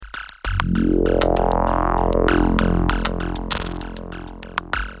Welcome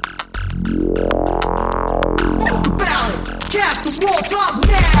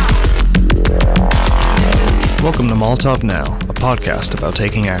to Molotov Now, a podcast about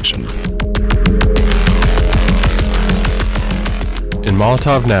taking action. In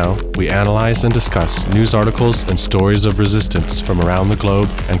Molotov Now, we analyze and discuss news articles and stories of resistance from around the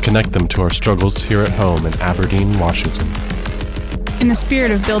globe and connect them to our struggles here at home in Aberdeen, Washington. In the spirit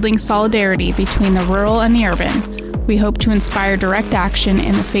of building solidarity between the rural and the urban, we hope to inspire direct action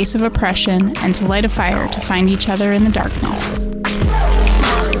in the face of oppression and to light a fire to find each other in the darkness.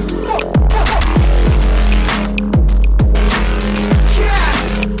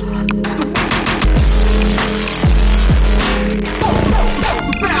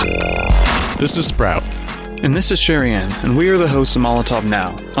 This is Sprout. And this is Sherry Ann, and we are the hosts of Molotov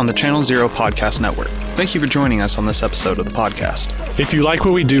Now on the Channel Zero Podcast Network. Thank you for joining us on this episode of the podcast. If you like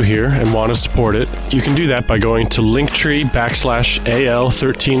what we do here and want to support it, you can do that by going to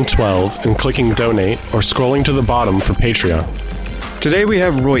linktree/AL1312 and clicking donate, or scrolling to the bottom for Patreon. Today we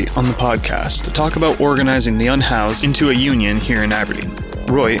have Royt on the podcast to talk about organizing the Unhoused into a union here in Aberdeen.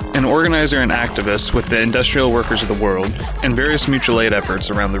 Royt, an organizer and activist with the Industrial Workers of the World and various mutual aid efforts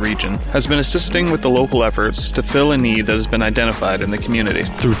around the region, has been assisting with the local efforts to fill a need that has been identified in the community.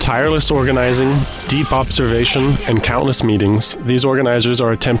 Through tireless organizing, deep observation, and countless meetings, these organizers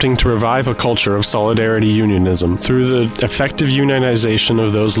are attempting to revive a culture of solidarity unionism through the effective unionization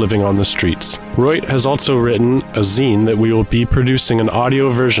of those living on the streets. Royt has also written a zine that we will be producing an audio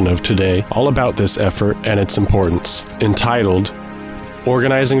version of today, all about this effort and its importance, entitled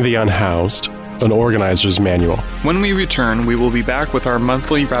Organizing the Unhoused, an Organizer's Manual. When we return, we will be back with our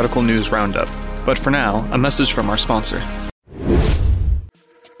monthly Radical News Roundup. But for now, a message from our sponsor.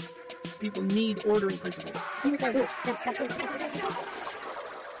 People need ordering principles.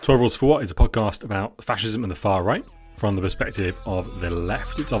 12 Rules for What is a podcast about fascism and the far right from the perspective of the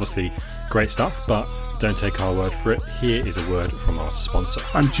left. It's obviously great stuff, but don't take our word for it. Here is a word from our sponsor.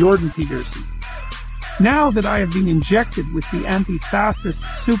 I'm Jordan Peterson. Now that I have been injected with the anti-fascist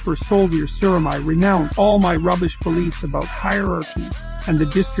super soldier serum, I renounce all my rubbish beliefs about hierarchies and the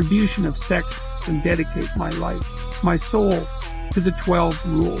distribution of sex and dedicate my life, my soul, to the 12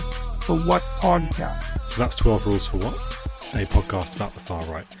 Rules for What podcast. So that's 12 Rules for What? A podcast about the far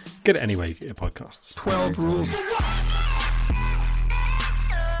right. Get it anywhere you get your podcasts. 12 Rules.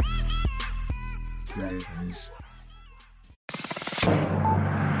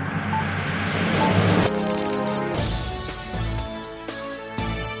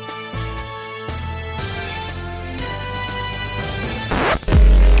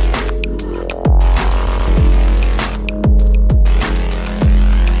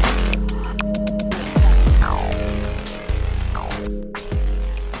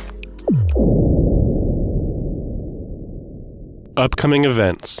 Upcoming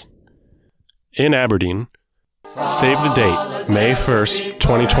events. In Aberdeen, save the date, May 1st,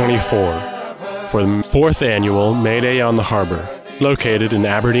 2024, for the 4th annual May Day on the Harbor, located in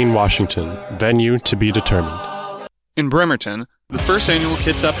Aberdeen, Washington, venue to be determined. In Bremerton, the first annual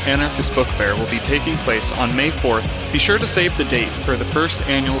Kids Up Anarchist Book Fair will be taking place on May 4th. Be sure to save the date for the first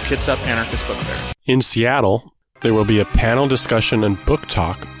annual Kids Up Anarchist Book Fair. In Seattle, there will be a panel discussion and book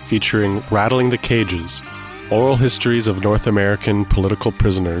talk featuring Rattling the Cages, Oral Histories of North American Political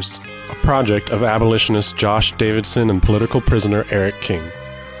Prisoners, a project of abolitionist Josh Davidson and political prisoner Eric King.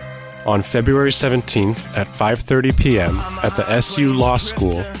 On February 17th at 5:30 p.m. at the SU Law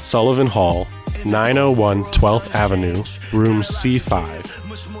School, Sullivan Hall, 901 12th Avenue, room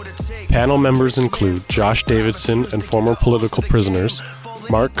C5. Panel members include Josh Davidson and former political prisoners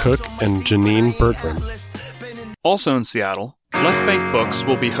Mark Cook and Janine Bertram. Also in Seattle, Left Bank Books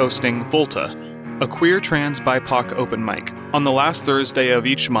will be hosting Volta, a queer trans BIPOC open mic, on the last Thursday of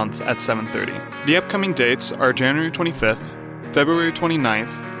each month at 7:30. The upcoming dates are January 25th, February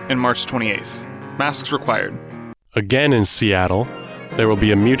 29th, and March 28th. Masks required. Again in Seattle, there will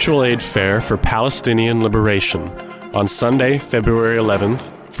be a mutual aid fair for Palestinian liberation on Sunday, February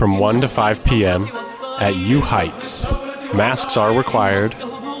 11th from 1 to 5 p.m. at U Heights. Masks are required.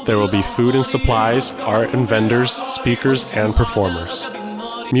 There will be food and supplies, art and vendors, speakers, and performers.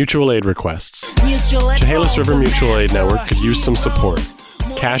 Mutual aid requests. Chehalis River Mutual Aid Network could use some support.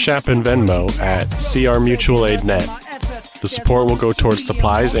 Cash App and Venmo at CR Mutual Aid Net. The support will go towards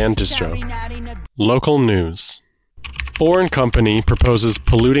supplies and distro. Local news. Foreign company proposes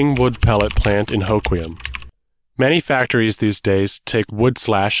polluting wood pellet plant in Hoquiam. Many factories these days take wood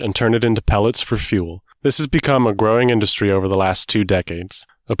slash and turn it into pellets for fuel. This has become a growing industry over the last 2 decades.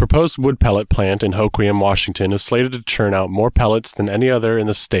 A proposed wood pellet plant in Hoquiam, Washington is slated to churn out more pellets than any other in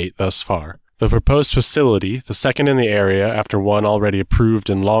the state thus far. The proposed facility, the second in the area after one already approved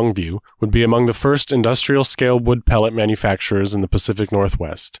in Longview, would be among the first industrial-scale wood pellet manufacturers in the Pacific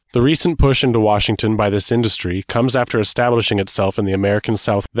Northwest. The recent push into Washington by this industry comes after establishing itself in the American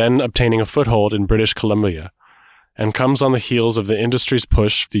South, then obtaining a foothold in British Columbia, and comes on the heels of the industry's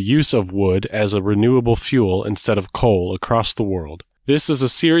push for the use of wood as a renewable fuel instead of coal across the world. This is a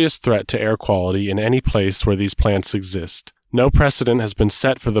serious threat to air quality in any place where these plants exist. No precedent has been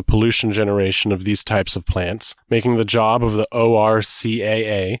set for the pollution generation of these types of plants, making the job of the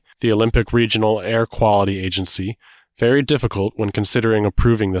ORCAA, the Olympic Regional Air Quality Agency, very difficult when considering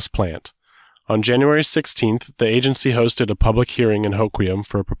approving this plant. On January 16th, the agency hosted a public hearing in Hoquiam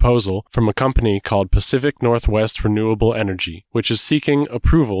for a proposal from a company called Pacific Northwest Renewable Energy, which is seeking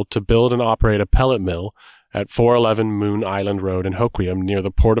approval to build and operate a pellet mill at 411 Moon Island Road in Hoquiam near the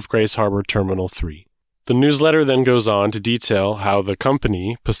Port of Grace Harbor Terminal 3. The newsletter then goes on to detail how the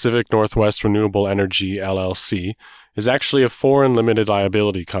company, Pacific Northwest Renewable Energy, LLC, is actually a foreign limited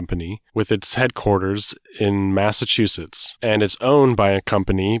liability company with its headquarters in Massachusetts, and it's owned by a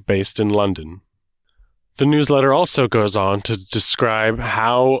company based in London. The newsletter also goes on to describe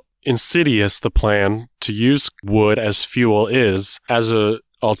how insidious the plan to use wood as fuel is as an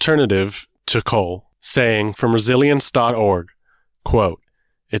alternative to coal, saying from resilience.org, quote,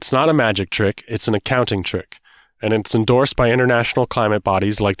 "It's not a magic trick, it's an accounting trick, and it's endorsed by international climate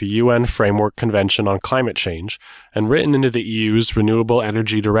bodies like the UN Framework Convention on Climate Change and written into the EU's Renewable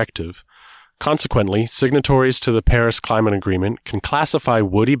Energy Directive. Consequently, signatories to the Paris Climate Agreement can classify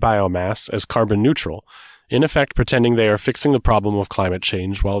woody biomass as carbon neutral, in effect pretending they are fixing the problem of climate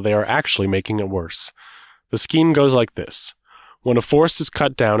change while they are actually making it worse. The scheme goes like this. When a forest is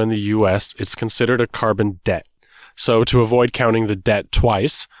cut down in the U.S., it's considered a carbon debt. So, to avoid counting the debt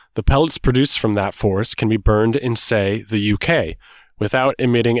twice, the pellets produced from that forest can be burned in, say, the UK, without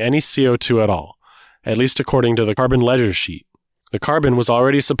emitting any CO2 at all, at least according to the carbon ledger sheet. The carbon was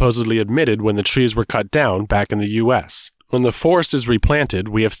already supposedly emitted when the trees were cut down back in the US. When the forest is replanted,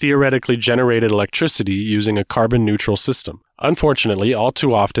 we have theoretically generated electricity using a carbon-neutral system. Unfortunately, all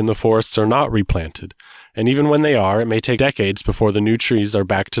too often the forests are not replanted, and even when they are, it may take decades before the new trees are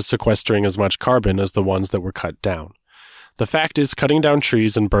back to sequestering as much carbon as the ones that were cut down. The fact is, cutting down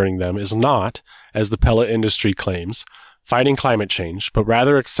trees and burning them is not, as the pellet industry claims, fighting climate change, but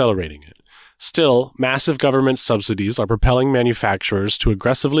rather accelerating it. Still, massive government subsidies are propelling manufacturers to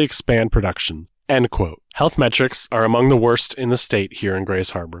aggressively expand production." End quote. Health metrics are among the worst in the state here in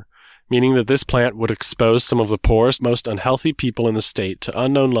Grace Harbor, meaning that this plant would expose some of the poorest, most unhealthy people in the state to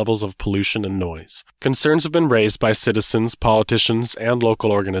unknown levels of pollution and noise. Concerns have been raised by citizens, politicians, and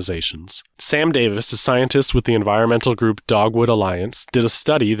local organizations. Sam Davis, a scientist with the environmental group Dogwood Alliance, did a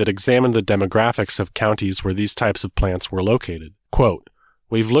study that examined the demographics of counties where these types of plants were located. Quote,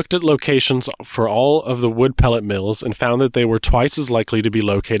 "We've looked at locations for all of the wood pellet mills and found that they were twice as likely to be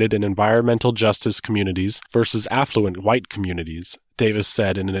located in environmental justice communities versus affluent white communities," Davis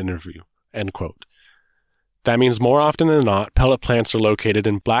said in an interview. End quote. That means more often than not, pellet plants are located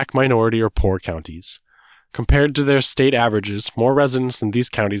in black, minority, or poor counties. Compared to their state averages, more residents in these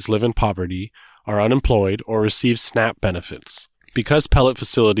counties live in poverty, are unemployed, or receive SNAP benefits. Because pellet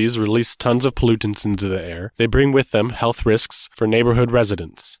facilities release tons of pollutants into the air, they bring with them health risks for neighborhood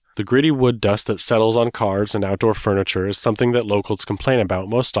residents. The gritty wood dust that settles on cars and outdoor furniture is something that locals complain about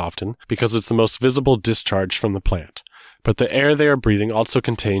most often because it's the most visible discharge from the plant. But the air they are breathing also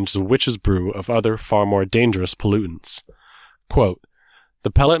contains the witch's brew of other, far more dangerous pollutants. Quote, "The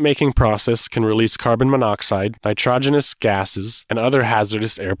pellet-making process can release carbon monoxide, nitrogenous gases, and other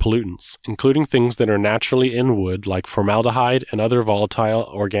hazardous air pollutants, including things that are naturally in wood like formaldehyde and other volatile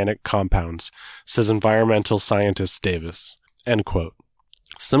organic compounds," says environmental scientist Davis. End quote.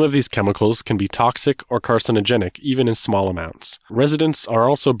 Some of these chemicals can be toxic or carcinogenic even in small amounts. Residents are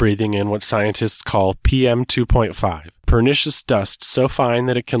also breathing in what scientists call PM 2.5, pernicious dust so fine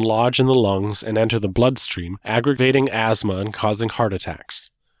that it can lodge in the lungs and enter the bloodstream, aggravating asthma and causing heart attacks.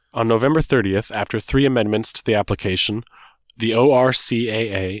 On November 30th, after 3 amendments to the application, the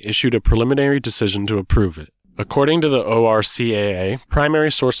ORCAA issued a preliminary decision to approve it. According to the ORCAA,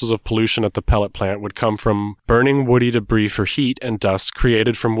 primary sources of pollution at the pellet plant would come from burning woody debris for heat and dust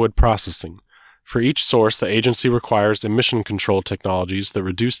created from wood processing. For each source, the agency requires emission control technologies that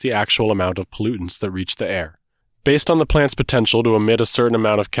reduce the actual amount of pollutants that reach the air. Based on the plant's potential to emit a certain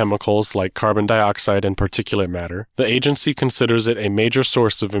amount of chemicals like carbon dioxide and particulate matter, the agency considers it a major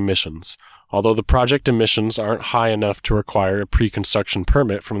source of emissions, although the project emissions aren't high enough to require a pre-construction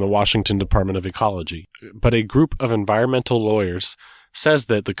permit from the Washington Department of Ecology. But a group of environmental lawyers says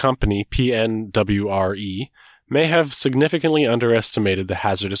that the company, PNWRE, may have significantly underestimated the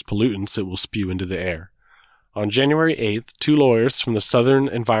hazardous pollutants it will spew into the air. On January 8th, 2 lawyers from the Southern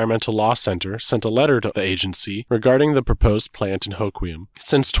Environmental Law Center sent a letter to the agency regarding the proposed plant in Hoquiam.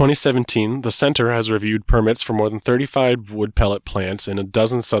 Since 2017, the center has reviewed permits for more than 35 wood pellet plants in a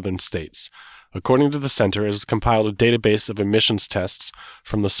dozen southern states. According to the center, it has compiled a database of emissions tests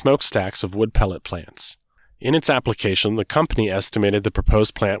from the smokestacks of wood pellet plants. In its application, the company estimated the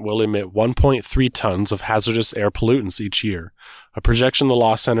proposed plant will emit 1.3 tons of hazardous air pollutants each year, a projection the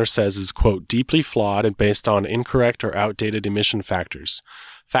Law Center says is, quote, deeply flawed and based on incorrect or outdated emission factors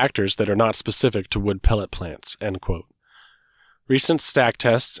that are not specific to wood pellet plants, end quote. Recent stack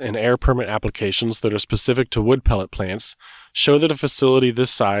tests and air permit applications that are specific to wood pellet plants show that a facility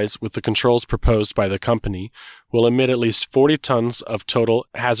this size, with the controls proposed by the company, will emit at least 40 tons of total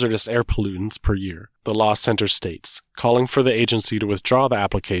hazardous air pollutants per year, the Law Center states, calling for the agency to withdraw the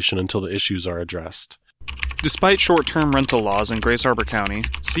application until the issues are addressed. Despite short-term rental laws in Grace Harbor County,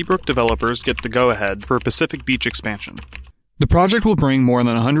 Seabrook developers get the go-ahead for Pacific Beach expansion. The project will bring more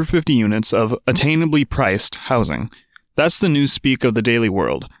than 150 units of attainably priced housing. That's the newspeak of the Daily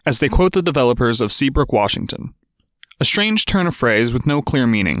World, as they quote the developers of Seabrook, Washington. A strange turn of phrase with no clear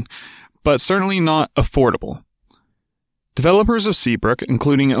meaning, but certainly not affordable. Developers of Seabrook,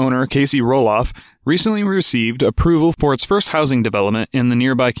 including owner Casey Roloff, recently received approval for its first housing development in the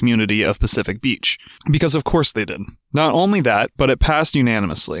nearby community of Pacific Beach. Because of course they did. Not only that, but it passed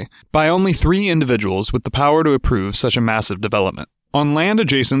unanimously, by only 3 individuals with the power to approve such a massive development. On land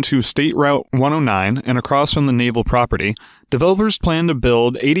adjacent to State Route 109 and across from the naval property, developers plan to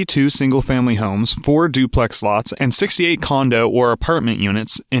build 82 single-family homes, 4 duplex lots, and 68 condo or apartment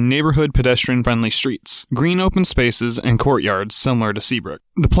units in neighborhood pedestrian-friendly streets, green open spaces, and courtyards similar to Seabrook.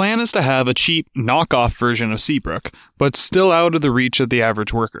 The plan is to have a cheap, knockoff version of Seabrook, but still out of the reach of the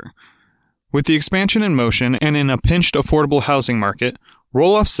average worker. With the expansion in motion and in a pinched affordable housing market,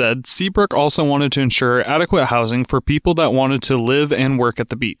 Roloff said Seabrook also wanted to ensure adequate housing for people that wanted to live and work at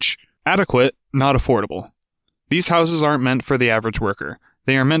the beach. Adequate, not affordable. These houses aren't meant for the average worker.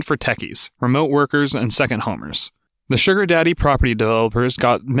 They are meant for techies, remote workers, and second homers. The sugar daddy property developers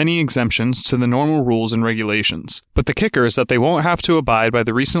got many exemptions to the normal rules and regulations, but the kicker is that they won't have to abide by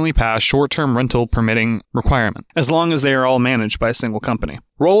the recently passed short-term rental permitting requirement, as long as they are all managed by a single company.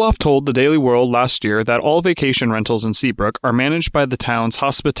 Roloff told the Daily World last year that all vacation rentals in Seabrook are managed by the town's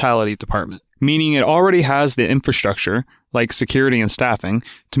hospitality department, meaning it already has the infrastructure, like security and staffing,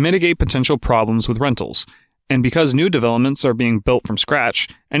 to mitigate potential problems with rentals. And because new developments are being built from scratch,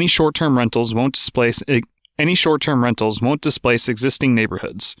 any short-term rentals won't displace existing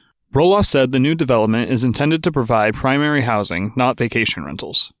neighborhoods. Roloff said the new development is intended to provide primary housing, not vacation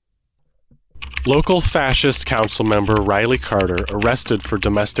rentals. Local fascist council member Riley Carter arrested for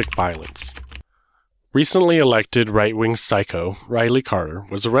domestic violence. Recently elected right-wing psycho Riley Carter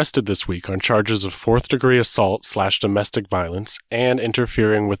was arrested this week on charges of 4th-degree assault/domestic violence and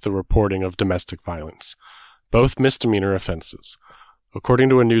interfering with the reporting of domestic violence, both misdemeanor offenses, according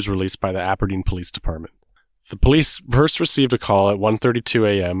to a news release by the Aberdeen Police Department. The police first received a call at 1:32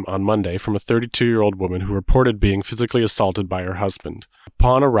 a.m. on Monday from a 32-year-old woman who reported being physically assaulted by her husband.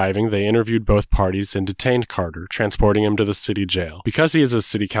 Upon arriving, they interviewed both parties and detained Carter, transporting him to the city jail. Because he is a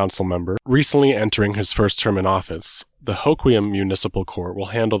city council member, recently entering his first term in office, the Hoquiam Municipal Court will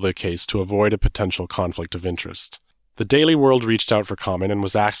handle the case to avoid a potential conflict of interest. The Daily World reached out for comment and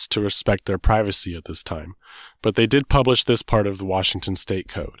was asked to respect their privacy at this time, but they did publish this part of the Washington State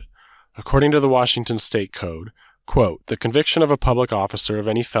Code. According to the Washington State Code, quote, the conviction of a public officer of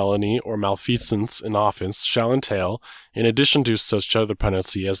any felony or malfeasance in office shall entail, in addition to such other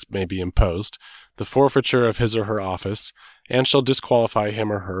penalty as may be imposed, the forfeiture of his or her office, and shall disqualify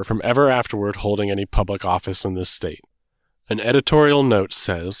him or her from ever afterward holding any public office in this state. An editorial note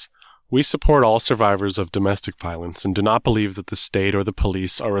says, we support all survivors of domestic violence and do not believe that the state or the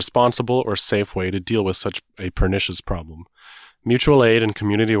police are responsible or safe way to deal with such a pernicious problem. Mutual aid and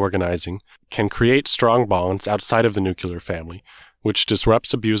community organizing can create strong bonds outside of the nuclear family, which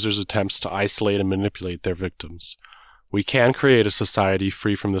disrupts abusers' attempts to isolate and manipulate their victims. We can create a society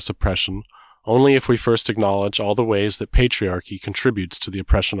free from this oppression only if we first acknowledge all the ways that patriarchy contributes to the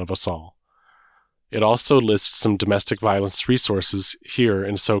oppression of us all. It also lists some domestic violence resources here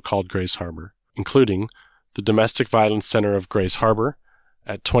in so-called Grace Harbor, including the Domestic Violence Center of Grace Harbor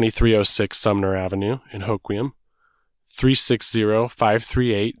at 2306 Sumner Avenue in Hoquiam,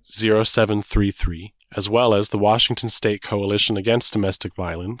 360-538-0733, as well as the Washington State Coalition Against Domestic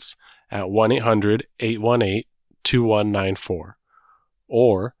Violence at 1-800-818-2194,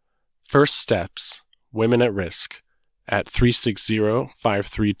 or First Steps, Women at Risk, at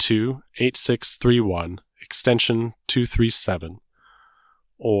 360-532-8631, extension 237,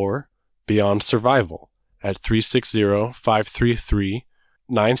 or Beyond Survival at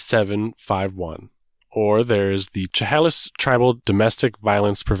 360-533-9751. Or there is the Chehalis Tribal Domestic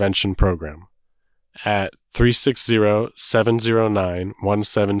Violence Prevention Program at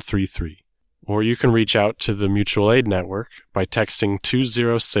 360-709-1733. Or you can reach out to the Mutual Aid Network by texting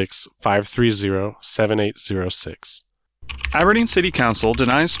 206-530-7806. Aberdeen City Council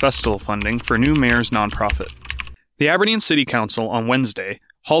denies festival funding for new mayor's nonprofit. The Aberdeen City Council on Wednesday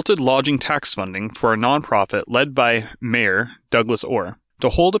halted lodging tax funding for a nonprofit led by Mayor Douglas Orr to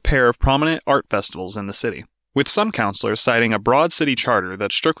hold a pair of prominent art festivals in the city, with some councillors citing a broad city charter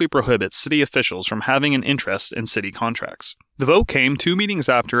that strictly prohibits city officials from having an interest in city contracts. The vote came 2 meetings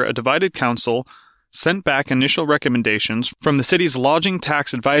after a divided council sent back initial recommendations from the city's Lodging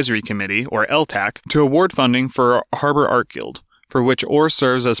Tax Advisory Committee, or LTAC, to award funding for Harbour Art Guild, for which Orr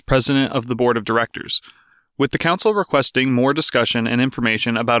serves as president of the board of directors, with the council requesting more discussion and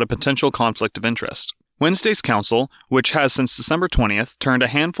information about a potential conflict of interest. Wednesday's council, which has since December 20th turned a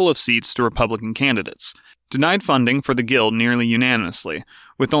handful of seats to Republican candidates, denied funding for the guild nearly unanimously,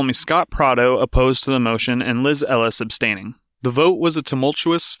 with only Scott Prado opposed to the motion and Liz Ellis abstaining. The vote was a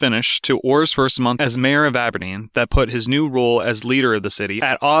tumultuous finish to Orr's first month as mayor of Aberdeen that put his new role as leader of the city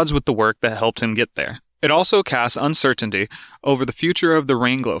at odds with the work that helped him get there. It also casts uncertainty over the future of the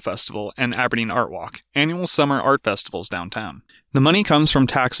Rainglow Festival and Aberdeen Art Walk, annual summer art festivals downtown. The money comes from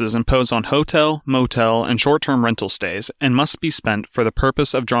taxes imposed on hotel, motel, and short-term rental stays and must be spent for the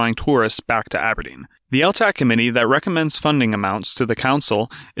purpose of drawing tourists back to Aberdeen. The LTAC committee that recommends funding amounts to the council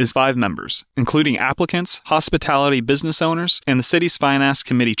is 5 members, including applicants, hospitality business owners, and the city's finance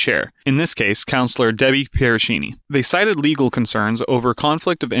committee chair, in this case, Councillor Debbie Piericini. They cited legal concerns over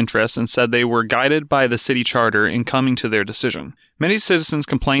conflict of interest and said they were guided by the city charter in coming to their decision. Many citizens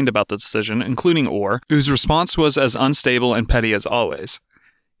complained about the decision, including Orr, whose response was as unstable and petty as always.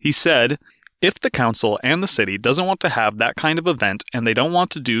 He said, "If the council and the city doesn't want to have that kind of event and they don't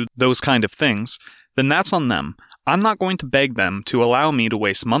want to do those kind of things, then that's on them. I'm not going to beg them to allow me to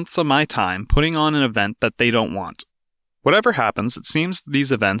waste months of my time putting on an event that they don't want." Whatever happens, it seems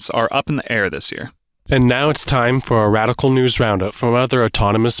these events are up in the air this year. And now it's time for a radical news roundup from other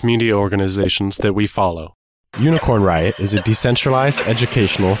autonomous media organizations that we follow. Unicorn Riot is a decentralized,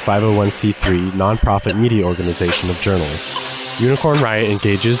 educational 501c3 nonprofit media organization of journalists. Unicorn Riot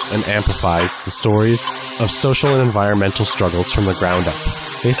engages and amplifies the stories of social and environmental struggles from the ground up.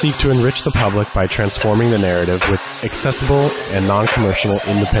 They seek to enrich the public by transforming the narrative with accessible and non-commercial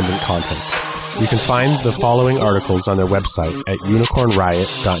independent content. You can find the following articles on their website at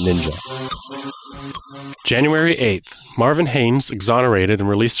unicornriot.ninja. January 8th, Marvin Haynes exonerated and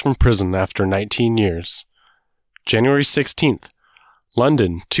released from prison after 19 years. January 16th,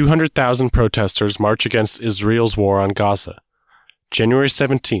 London, 200,000 protesters march against Israel's war on Gaza. January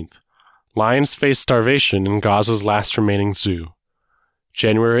 17th, lions face starvation in Gaza's last remaining zoo.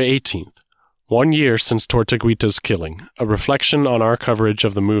 January 18th, 1 year since Tortuguita's killing, a reflection on our coverage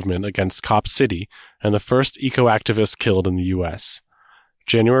of the movement against Cop City and the first eco-activist killed in the U.S.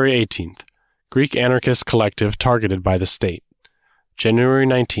 January 18th, Greek anarchist collective targeted by the state. January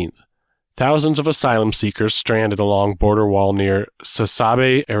 19th, thousands of asylum seekers stranded along border wall near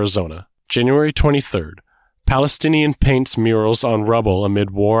Sasabe, Arizona. January 23rd, Palestinian paints murals on rubble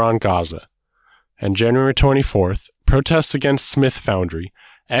amid war on Gaza. And January 24th, protests against Smith Foundry.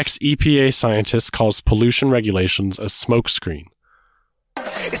 Ex-EPA scientist calls pollution regulations a smokescreen.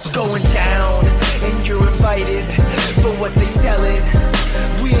 It's going down, and you're invited for what they selling.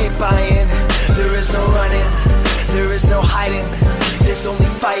 We ain't buying. There is no running. There is no hiding. There's only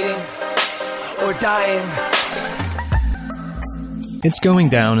fighting or dying. It's Going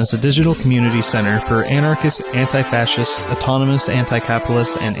Down is a digital community center for anarchist, anti-fascist, autonomous,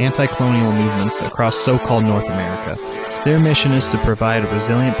 anti-capitalist, and anti-colonial movements across so-called North America. Their mission is to provide a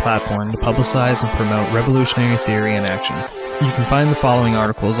resilient platform to publicize and promote revolutionary theory and action. You can find the following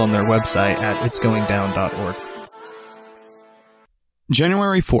articles on their website at itsgoingdown.org.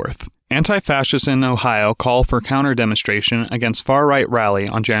 January 4th, anti-fascists in Ohio call for counter-demonstration against far-right rally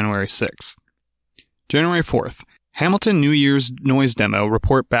on January 6th. January 4th, Hamilton New Year's Noise Demo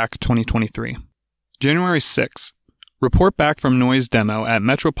Report Back 2023. January 6th, Report Back from Noise Demo at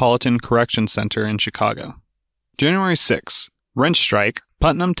Metropolitan Correction Center in Chicago. January 6th, Rent Strike,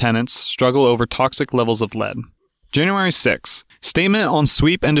 Putnam tenants struggle over toxic levels of lead. January 6th, Statement on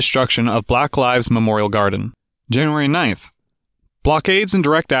Sweep and Destruction of Black Lives Memorial Garden. January 9th, Blockades and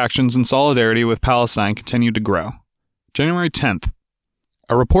direct actions in solidarity with Palestine continue to grow. January 10th,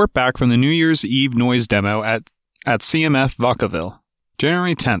 a report back from the New Year's Eve noise demo at at CMF Vacaville.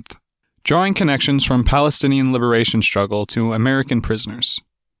 January 10th. Drawing connections from Palestinian liberation struggle to American prisoners.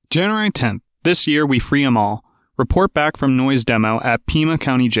 January 10th. This year we free 'em all. Report back from noise demo at Pima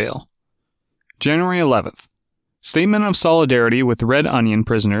County Jail. January 11th. Statement of solidarity with Red Onion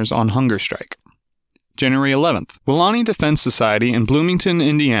prisoners on hunger strike. January 11th. Wilani Defense Society in Bloomington,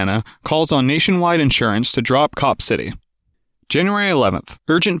 Indiana calls on nationwide insurance to drop Cop City. January 11th.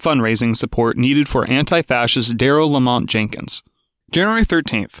 Urgent fundraising support needed for anti-fascist Darryl Lamont Jenkins. January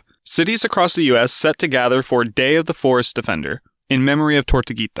 13th. Cities across the U.S. set to gather for Day of the Forest Defender in memory of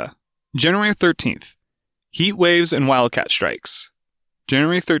Tortuguita. January 13th. Heat waves and wildcat strikes.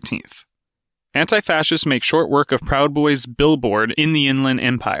 January 13th. Anti-fascists make short work of Proud Boys' billboard in the Inland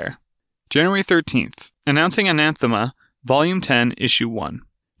Empire. January 13th. Announcing Anathema, Volume 10, Issue 1.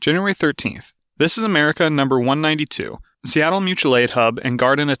 January 13th. This is America number 192. Seattle Mutual Aid Hub and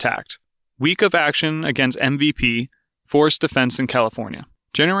Garden attacked. Week of action against MVP, Forest Defense in California.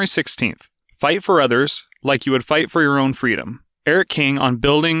 January 16th. Fight for others, like you would fight for your own freedom. Eric King on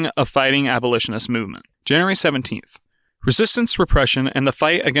building a fighting abolitionist movement. January 17th. Resistance, repression, and the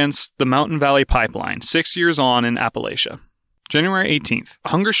fight against the Mountain Valley Pipeline, 6 years on in Appalachia. January 18th.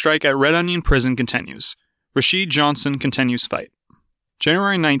 Hunger strike at Red Onion Prison continues. Rashid Johnson continues fight.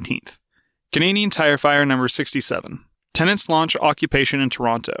 January 19th. Canadian Tire Fire number 67. Tenants launch occupation in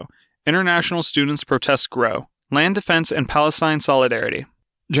Toronto. International students protest grow. Land defense and Palestine solidarity.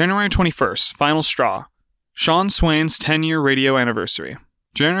 January 21st. Final straw. Sean Swain's 10-year radio anniversary.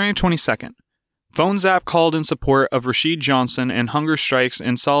 January 22nd. Phone Zap called in support of Rashid Johnson and hunger strikes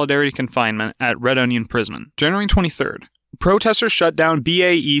in solidarity confinement at Red Onion Prison. January 23rd. Protesters shut down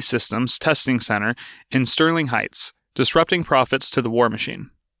BAE Systems Testing Center in Sterling Heights, disrupting profits to the war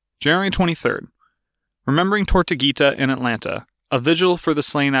machine. January 23rd. Remembering Tortuguita in Atlanta, a vigil for the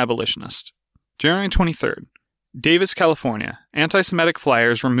slain abolitionist. January 23rd. Davis, California. Anti-Semitic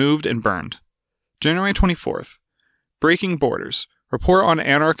flyers removed and burned. January 24th. Breaking Borders. Report on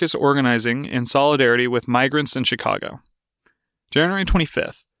anarchist organizing in solidarity with migrants in Chicago. January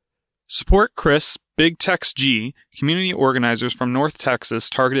 25th. Support Chris, Big Tex G, community organizers from North Texas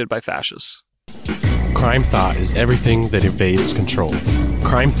targeted by fascists. Crime Thought is everything that evades control.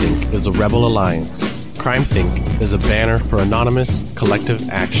 Crime Think is a rebel alliance. Crime Think is a banner for anonymous, collective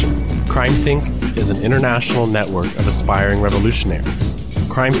action. Crime Think is an international network of aspiring revolutionaries.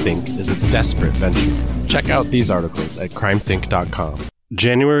 Crime Think is a desperate venture. Check out these articles at crimethink.com.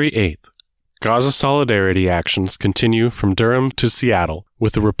 January 8th. Gaza solidarity actions continue from Durham to Seattle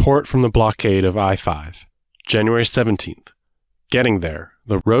with a report from the blockade of I-5. January 17th. Getting there.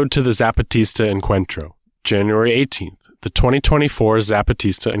 The road to the Zapatista Encuentro. January 18th. The 2024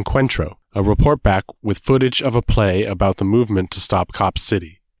 Zapatista Encuentro. A report back with footage of a play about the movement to stop Cop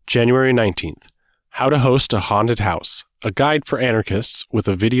City. January 19th. How to host a haunted house. A guide for anarchists with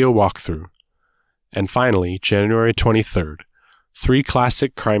a video walkthrough. And finally, January 23rd. 3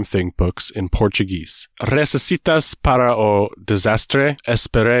 classic Crime Think books in Portuguese. Recetas para o desastre,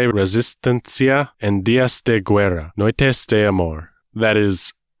 espere resistencia en dias de guerra, noites de amor. That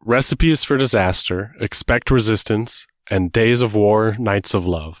is, Recipes for Disaster, Expect Resistance, and Days of War, Nights of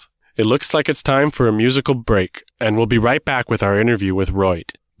Love. It looks like it's time for a musical break, and we'll be right back with our interview with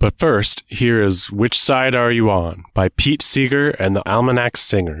Royt. But first, here is Which Side Are You On? By Pete Seeger and the Almanac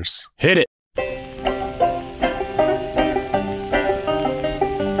Singers. Hit it!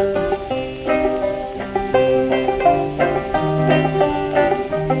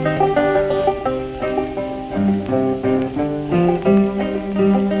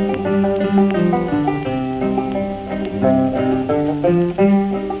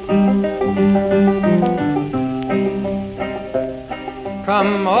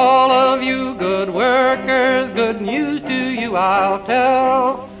 Come all of you good workers, good news to you I'll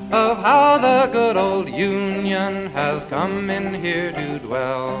tell of how the good old Union has come in here to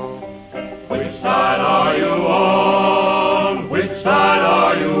dwell. Which side are you on? Which side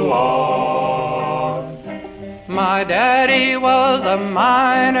are you on? My daddy was a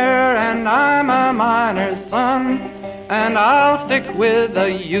miner and I'm a miner's son, and I'll stick with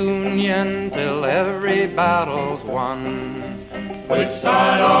the Union till every battle's won. Which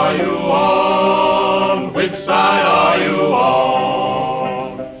side are you on? Which side are you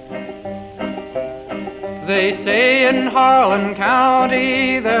on? They say in Harlan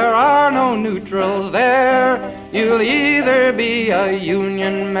County there are no neutrals there. You'll either be a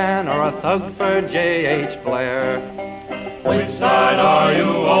Union man or a thug for J.H. Blair. Which side are you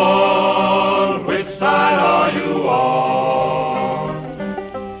on? Which side are you on?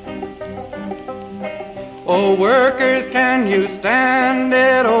 Oh, workers, can you stand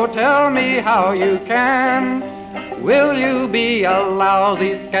it? Oh, tell me how you can. Will you be a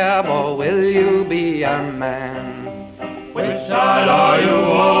lousy scab or will you be a man? Which side are you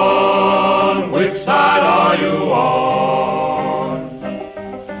on? Which side are you on?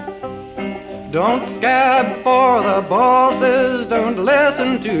 Don't scab for the bosses, don't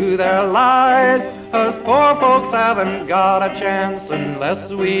listen to their lies. Us poor folks haven't got a chance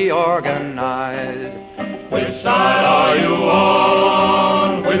unless we organize. Which side are you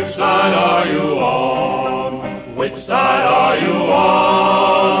on? Which side are you on? Which side are you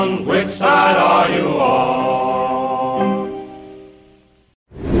on? Which side are you on?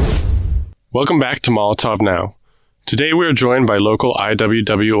 Welcome back to Molotov Now. Today we are joined by local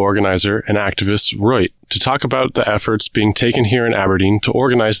IWW organizer and activist Royt to talk about the efforts being taken here in Aberdeen to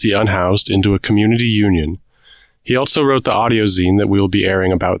organize the Unhoused into a community union. He also wrote the audio zine that we will be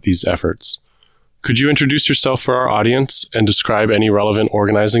airing about these efforts. Could you introduce yourself for our audience and describe any relevant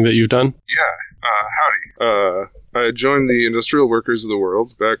organizing that you've done? Yeah, howdy. I joined the Industrial Workers of the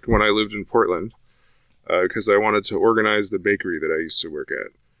World back when I lived in Portland because I wanted to organize the bakery that I used to work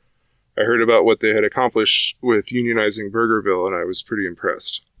at. I heard about what they had accomplished with unionizing Burgerville, and I was pretty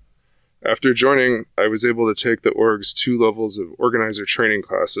impressed. After joining, I was able to take the org's 2 levels of organizer training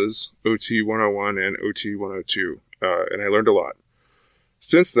classes, OT 101 and OT 102, and I learned a lot.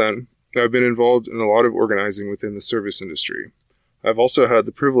 Since then, I've been involved in a lot of organizing within the service industry. I've also had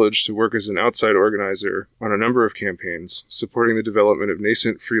the privilege to work as an outside organizer on a number of campaigns, supporting the development of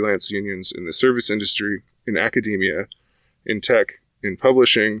nascent freelance unions in the service industry, in academia, in tech, in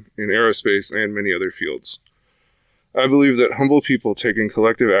publishing, in aerospace, and many other fields. I believe that humble people taking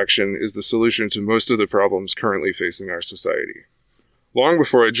collective action is the solution to most of the problems currently facing our society. Long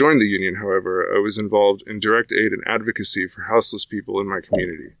before I joined the union, however, I was involved in direct aid and advocacy for houseless people in my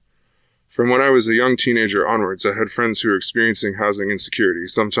community. From when I was a young teenager onwards, I had friends who were experiencing housing insecurity,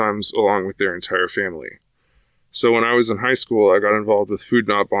 sometimes along with their entire family. So when I was in high school, I got involved with Food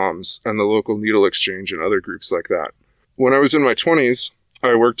Not Bombs and the local needle exchange and other groups like that. When I was in my 20s,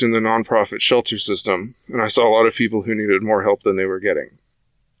 I worked in the nonprofit shelter system, and I saw a lot of people who needed more help than they were getting.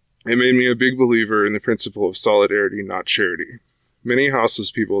 It made me a big believer in the principle of solidarity, not charity. Many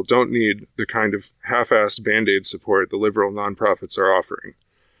houseless people don't need the kind of half-assed Band-Aid support the liberal nonprofits are offering.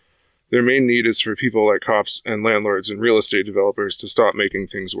 Their main need is for people like cops and landlords and real estate developers to stop making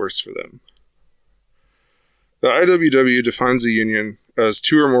things worse for them. The IWW defines a union as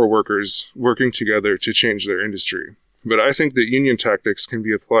 2 or more workers working together to change their industry. But I think that union tactics can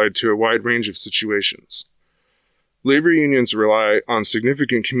be applied to a wide range of situations. Labor unions rely on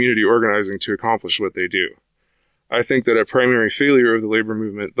significant community organizing to accomplish what they do. I think that a primary failure of the labor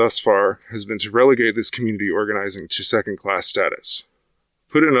movement thus far has been to relegate this community organizing to second-class status.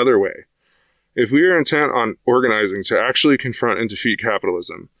 Put another way, if we are intent on organizing to actually confront and defeat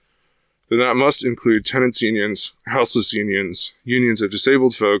capitalism, then that must include tenants unions, houseless unions, unions of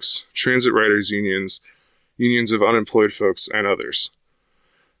disabled folks, transit riders unions, unions of unemployed folks, and others.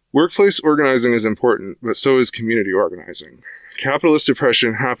 Workplace organizing is important, but so is community organizing. Capitalist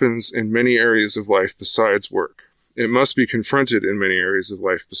oppression happens in many areas of life besides work. It must be confronted in many areas of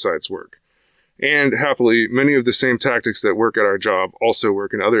life besides work. And, happily, many of the same tactics that work at our job also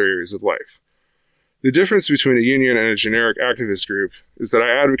work in other areas of life. The difference between a union and a generic activist group is that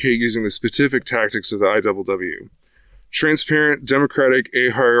I advocate using the specific tactics of the IWW. Transparent, democratic,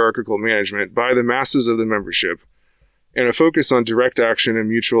 ahierarchical management by the masses of the membership, and a focus on direct action and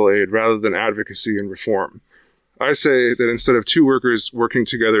mutual aid rather than advocacy and reform. I say that instead of 2 workers working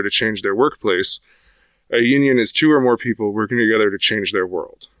together to change their workplace, a union is 2 or more people working together to change their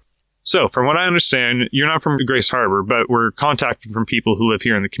world. So, from what I understand, you're not from Grace Harbor, but we're contacted from people who live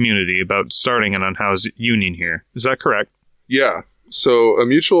here in the community about starting an unhoused union here. Is that correct? Yeah. So a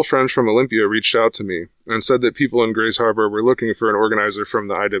mutual friend from Olympia reached out to me and said that people in Grace Harbor were looking for an organizer from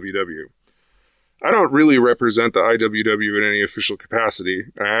the IWW. I don't really represent the IWW in any official capacity.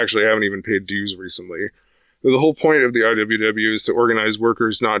 I actually haven't even paid dues recently. The whole point of the IWW is to organize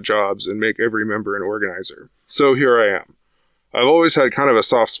workers, not jobs, and make every member an organizer. So here I am. I've always had kind of a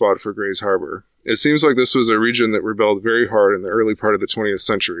soft spot for Grace Harbor. It seems like this was a region that rebelled very hard in the early part of the 20th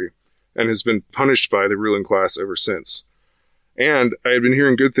century and has been punished by the ruling class ever since. And I had been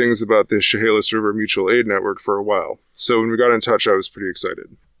hearing good things about the Chehalis River Mutual Aid Network for a while. So when we got in touch, I was pretty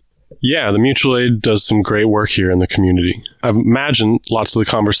excited. Yeah, the mutual aid does some great work here in the community. I imagine lots of the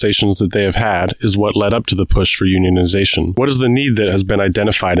conversations that they have had is what led up to the push for unionization. What is the need that has been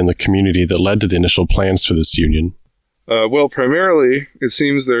identified in the community that led to the initial plans for this union? Well, primarily, it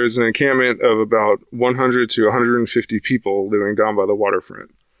seems there's an encampment of about 100 to 150 people living down by the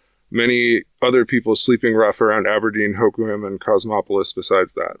waterfront. Many other people sleeping rough around Aberdeen, Hoquiam, and Cosmopolis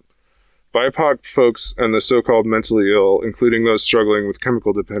besides that. BIPOC folks and the so-called mentally ill, including those struggling with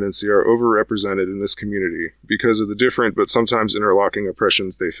chemical dependency, are overrepresented in this community because of the different but sometimes interlocking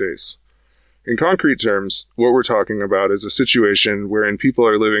oppressions they face. In concrete terms, what we're talking about is a situation wherein people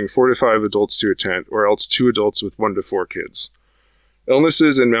are living 4 to 5 adults to a tent, or else 2 adults with 1 to 4 kids.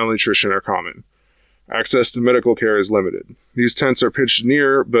 Illnesses and malnutrition are common. Access to medical care is limited. These tents are pitched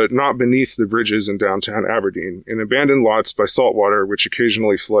near, but not beneath, the bridges in downtown Aberdeen, in abandoned lots by saltwater which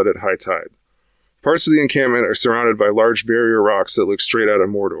occasionally flood at high tide. Parts of the encampment are surrounded by large barrier rocks that look straight out of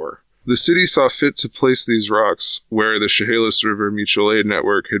Mordor. The city saw fit to place these rocks where the Chehalis River Mutual Aid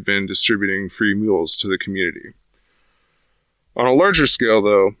Network had been distributing free meals to the community. On a larger scale,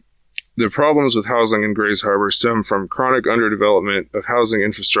 though, the problems with housing in Grays Harbor stem from chronic underdevelopment of housing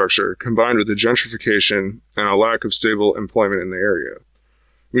infrastructure combined with the gentrification and a lack of stable employment in the area.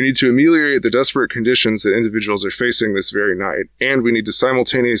 We need to ameliorate the desperate conditions that individuals are facing this very night, and we need to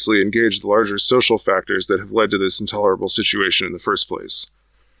simultaneously engage the larger social factors that have led to this intolerable situation in the first place.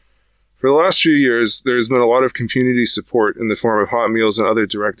 For the last few years, there has been a lot of community support in the form of hot meals and other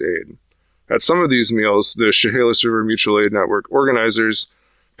direct aid. At some of these meals, the Chehalis River Mutual Aid Network organizers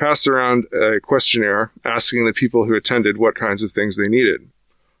passed around a questionnaire asking the people who attended what kinds of things they needed.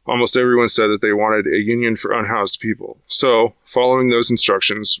 Almost everyone said that they wanted a union for unhoused people. So, following those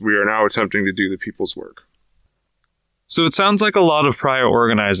instructions, we are now attempting to do the people's work. So it sounds like a lot of prior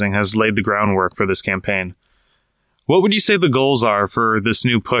organizing has laid the groundwork for this campaign. What would you say the goals are for this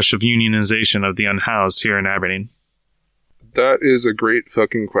new push of unionization of the unhoused here in Aberdeen? That is a great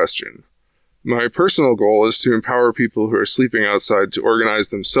fucking question. My personal goal is to empower people who are sleeping outside to organize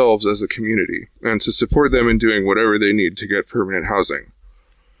themselves as a community, and to support them in doing whatever they need to get permanent housing.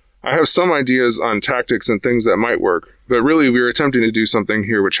 I have some ideas on tactics and things that might work, but really we are attempting to do something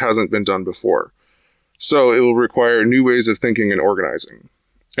here which hasn't been done before. So it will require new ways of thinking and organizing.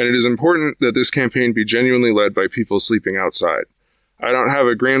 And it is important that this campaign be genuinely led by people sleeping outside. I don't have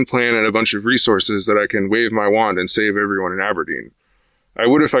a grand plan and a bunch of resources that I can wave my wand and save everyone in Aberdeen. I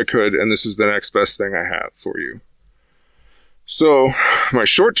would if I could, and this is the next best thing I have for you. So, my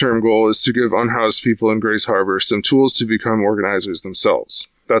short-term goal is to give unhoused people in Grays Harbor some tools to become organizers themselves.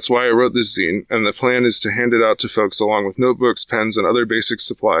 That's why I wrote this zine, and the plan is to hand it out to folks along with notebooks, pens, and other basic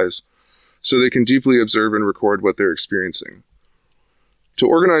supplies so they can deeply observe and record what they're experiencing. To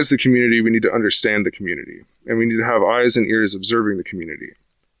organize the community, we need to understand the community, and we need to have eyes and ears observing the community.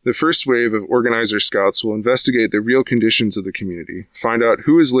 The first wave of organizer scouts will investigate the real conditions of the community, find out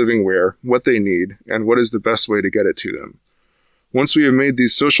who is living where, what they need, and what is the best way to get it to them. Once we have made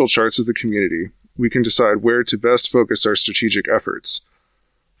these social charts of the community, we can decide where to best focus our strategic efforts,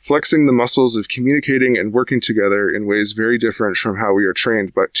 flexing the muscles of communicating and working together in ways very different from how we are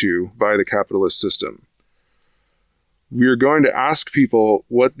trained by the capitalist system. We are going to ask people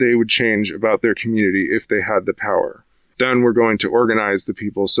what they would change about their community if they had the power. Then we're going to organize the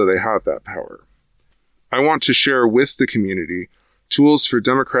people so they have that power. I want to share with the community tools for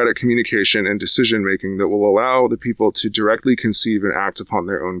democratic communication and decision-making that will allow the people to directly conceive and act upon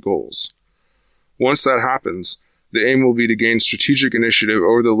their own goals. Once that happens, the aim will be to gain strategic initiative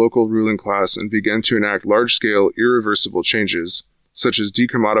over the local ruling class and begin to enact large-scale, irreversible changes, such as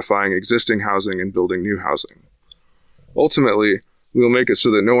decommodifying existing housing and building new housing. Ultimately, we will make it so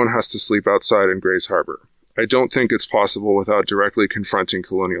that no one has to sleep outside in Grays Harbor. I don't think it's possible without directly confronting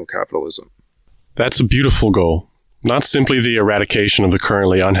colonial capitalism. That's a beautiful goal. Not simply the eradication of the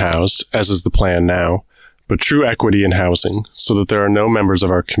currently unhoused, as is the plan now, but true equity in housing, so that there are no members of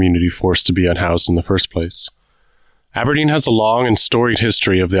our community forced to be unhoused in the first place. Aberdeen has a long and storied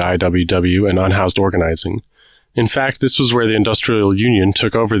history of the IWW and unhoused organizing. In fact, this was where the Industrial Union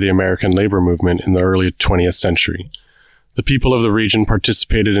took over the American labor movement in the early 20th century. The people of the region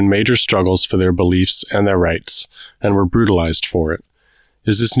participated in major struggles for their beliefs and their rights, and were brutalized for it.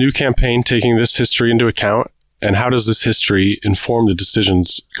 Is this new campaign taking this history into account, and how does this history inform the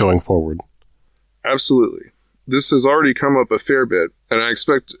decisions going forward? Absolutely. This has already come up a fair bit, and I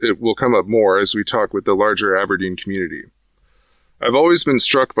expect it will come up more as we talk with the larger Aberdeen community. I've always been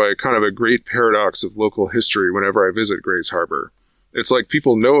struck by kind of a great paradox of local history whenever I visit Grays Harbor. It's like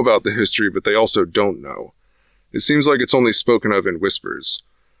people know about the history, but they also don't know. It seems like it's only spoken of in whispers.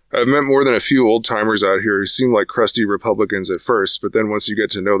 I've met more than a few old-timers out here who seem like crusty Republicans at first, but then once you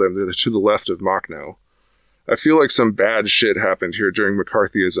get to know them, they're to the left of Machno. I feel like some bad shit happened here during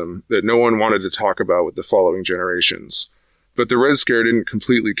McCarthyism that no one wanted to talk about with the following generations. But the Red Scare didn't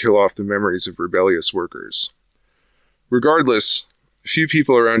completely kill off the memories of rebellious workers. Regardless, few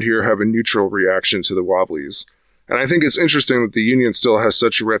people around here have a neutral reaction to the Wobblies, and I think it's interesting that the Union still has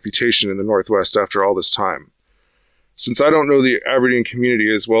such a reputation in the Northwest after all this time. Since I don't know the Aberdeen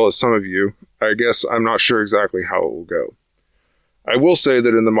community as well as some of you, I guess I'm not sure exactly how it will go. I will say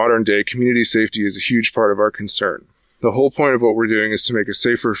that in the modern day, community safety is a huge part of our concern. The whole point of what we're doing is to make a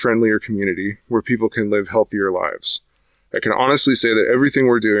safer, friendlier community where people can live healthier lives. I can honestly say that everything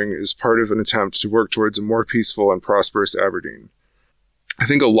we're doing is part of an attempt to work towards a more peaceful and prosperous Aberdeen. I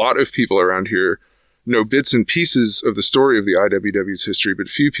think a lot of people around here know bits and pieces of the story of the IWW's history, but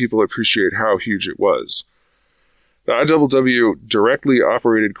few people appreciate how huge it was. The IWW directly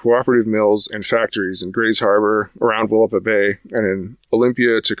operated cooperative mills and factories in Grays Harbor, around Willapa Bay, and in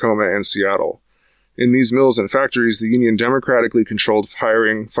Olympia, Tacoma, and Seattle. In these mills and factories, the union democratically controlled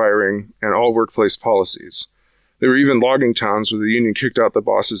hiring, firing, and all workplace policies. There were even logging towns where the union kicked out the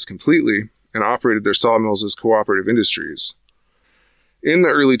bosses completely and operated their sawmills as cooperative industries. In the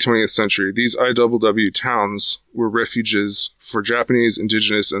early 20th century, these IWW towns were refuges for Japanese,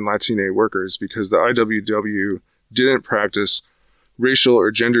 Indigenous, and Latine workers because the IWW didn't practice racial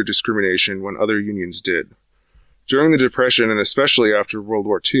or gender discrimination when other unions did. During the Depression, and especially after World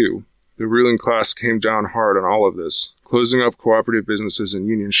War II, the ruling class came down hard on all of this, closing up cooperative businesses and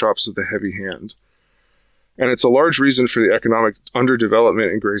union shops with a heavy hand. And it's a large reason for the economic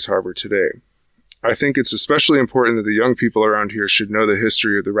underdevelopment in Grays Harbor today. I think it's especially important that the young people around here should know the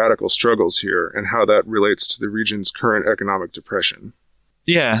history of the radical struggles here and how that relates to the region's current economic depression.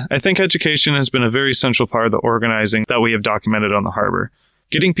 Yeah, I think education has been a very central part of the organizing that we have documented on the harbor.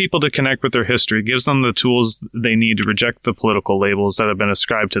 Getting people to connect with their history gives them the tools they need to reject the political labels that have been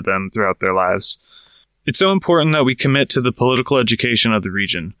ascribed to them throughout their lives. It's so important that we commit to the political education of the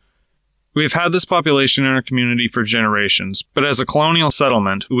region. We've had this population in our community for generations, but as a colonial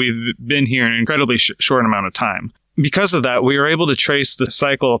settlement, we've been here an incredibly short amount of time. Because of that, we are able to trace the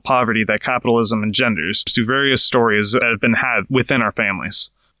cycle of poverty that capitalism engenders to various stories that have been had within our families.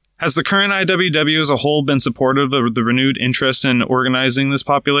 Has the current IWW as a whole been supportive of the renewed interest in organizing this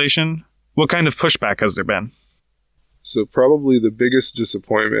population? What kind of pushback has there been? So probably the biggest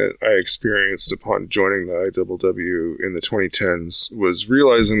disappointment I experienced upon joining the IWW in the 2010s was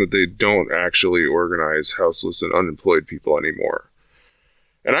realizing that they don't actually organize houseless and unemployed people anymore.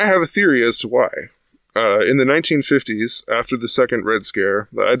 And I have a theory as to why. In the 1950s, after the second Red Scare,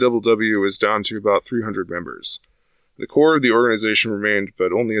 the IWW was down to about 300 members. The core of the organization remained,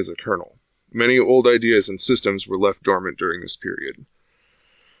 but only as a kernel. Many old ideas and systems were left dormant during this period.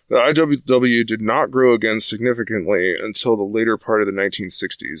 The IWW did not grow again significantly until the later part of the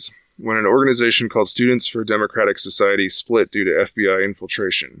 1960s, when an organization called Students for Democratic Society split due to FBI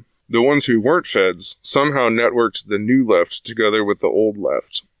infiltration. The ones who weren't feds somehow networked the new left together with the old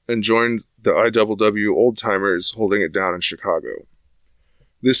left, and joined the IWW old-timers holding it down in Chicago.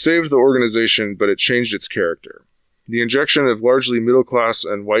 This saved the organization, but it changed its character. The injection of largely middle-class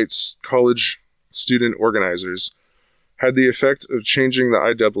and white college student organizers had the effect of changing the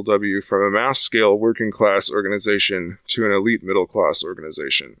IWW from a mass-scale working-class organization to an elite middle-class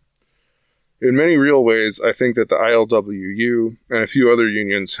organization. In many real ways, I think that the ILWU and a few other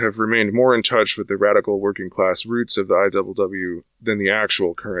unions have remained more in touch with the radical working-class roots of the IWW than the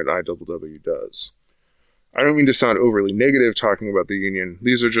actual current IWW does. I don't mean to sound overly negative talking about the union.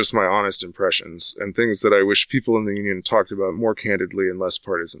 These are just my honest impressions, and things that I wish people in the union talked about more candidly and less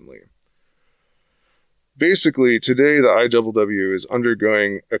partisanly. Basically, today the IWW is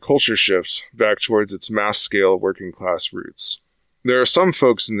undergoing a culture shift back towards its mass-scale working-class roots. There are some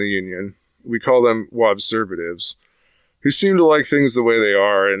folks in the union, we call them wobservatives, who seem to like things the way they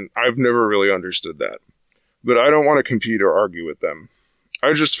are, and I've never really understood that. But I don't want to compete or argue with them.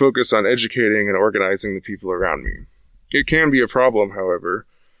 I just focus on educating and organizing the people around me. It can be a problem, however,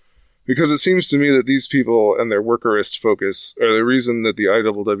 because it seems to me that these people and their workerist focus are the reason that the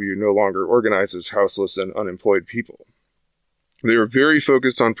IWW no longer organizes houseless and unemployed people. They are very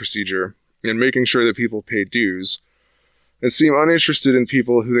focused on procedure and making sure that people pay dues, and seem uninterested in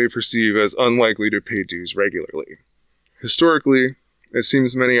people who they perceive as unlikely to pay dues regularly. Historically, it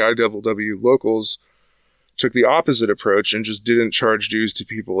seems many IWW locals took the opposite approach and just didn't charge dues to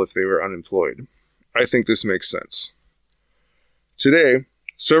people if they were unemployed. I think this makes sense. Today,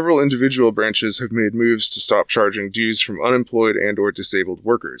 several individual branches have made moves to stop charging dues from unemployed and/or disabled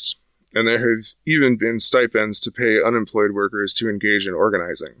workers, and there have even been stipends to pay unemployed workers to engage in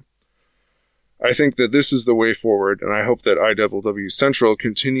organizing. I think that this is the way forward, and I hope that IWW Central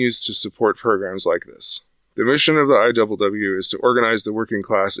continues to support programs like this. The mission of the IWW is to organize the working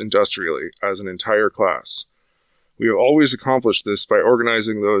class industrially as an entire class. We have always accomplished this by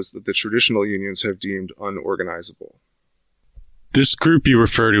organizing those that the traditional unions have deemed unorganizable. This group you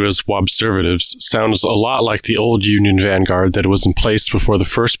refer to as Wobservatives sounds a lot like the old Union vanguard that was in place before the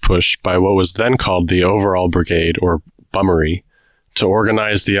first push by what was then called the Overall Brigade, or Bummery, to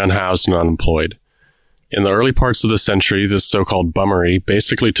organize the unhoused and unemployed. In the early parts of the century, this so-called Bummery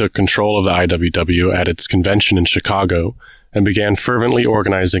basically took control of the IWW at its convention in Chicago and began fervently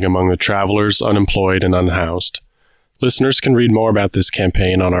organizing among the travelers, unemployed, and unhoused. Listeners can read more about this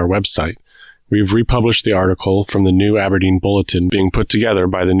campaign on our website. We've republished the article from the New Aberdeen Bulletin being put together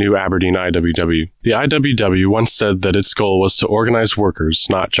by the New Aberdeen IWW. The IWW once said that its goal was to organize workers,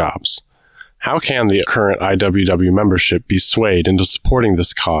 not jobs. How can the current IWW membership be swayed into supporting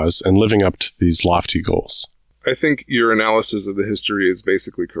this cause and living up to these lofty goals? I think your analysis of the history is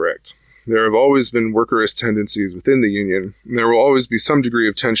basically correct. There have always been workerist tendencies within the union, and there will always be some degree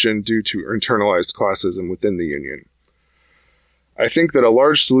of tension due to internalized classism within the union. I think that a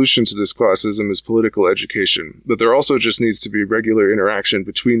large solution to this classism is political education, but there also just needs to be regular interaction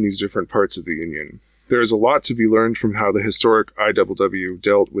between these different parts of the union. There is a lot to be learned from how the historic IWW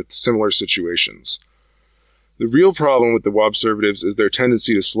dealt with similar situations. The real problem with the Wobservatives is their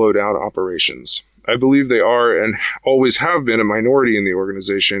tendency to slow down operations. I believe they are and always have been a minority in the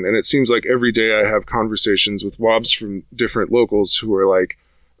organization, and it seems like every day I have conversations with Wobs from different locals who are like,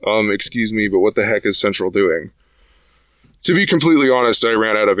 excuse me, but what the heck is Central doing? To be completely honest, I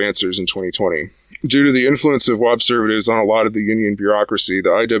ran out of answers in 2020. Due to the influence of Wobservatives on a lot of the union bureaucracy, the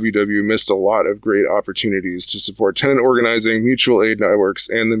IWW missed a lot of great opportunities to support tenant organizing, mutual aid networks,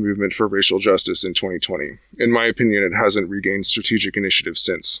 and the movement for racial justice in 2020. In my opinion, it hasn't regained strategic initiative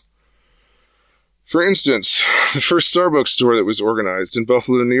since. For instance, the first Starbucks store that was organized in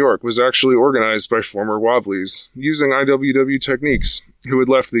Buffalo, New York, was actually organized by former Wobblies, using IWW techniques, who had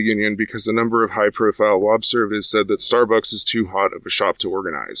left the union because a number of high-profile Wobservatives said that Starbucks is too hot of a shop to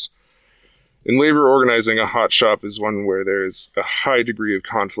organize. In labor organizing, a hot shop is one where there is a high degree of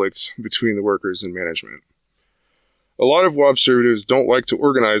conflict between the workers and management. A lot of Wobservatives don't like to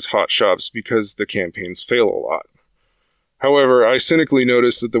organize hot shops because the campaigns fail a lot. However, I cynically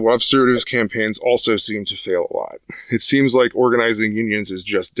noticed that the Wobservatives campaigns also seem to fail a lot. It seems like organizing unions is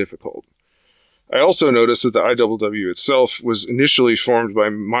just difficult. I also noticed that the IWW itself was initially formed by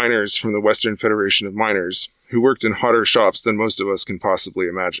miners from the Western Federation of Miners, who worked in hotter shops than most of us can possibly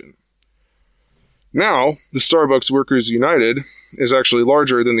imagine. Now, the Starbucks Workers United is actually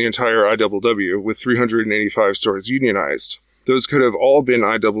larger than the entire IWW, with 385 stores unionized. Those could have all been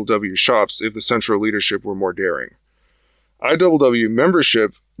IWW shops if the central leadership were more daring. IWW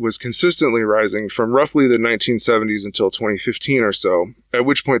membership was consistently rising from roughly the 1970s until 2015 or so, at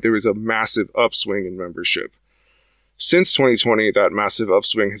which point there was a massive upswing in membership. Since 2020, that massive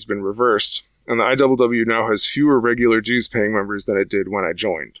upswing has been reversed, and the IWW now has fewer regular dues-paying members than it did when I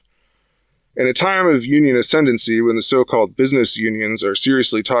joined. In a time of union ascendancy, when the so-called business unions are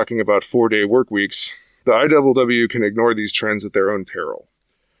seriously talking about 4-day work weeks, the IWW can ignore these trends at their own peril.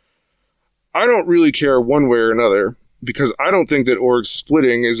 I don't really care one way or another, because I don't think that org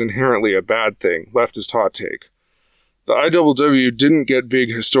splitting is inherently a bad thing, leftist hot take. The IWW didn't get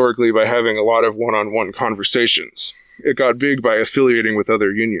big historically by having a lot of one-on-one conversations. It got big by affiliating with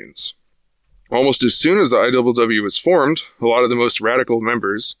other unions. Almost as soon as the IWW was formed, a lot of the most radical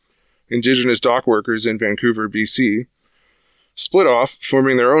members, Indigenous dock workers in Vancouver, BC, split off,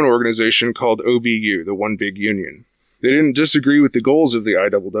 forming their own organization called OBU, the One Big Union. They didn't disagree with the goals of the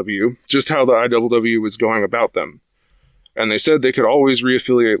IWW, just how the IWW was going about them. And they said they could always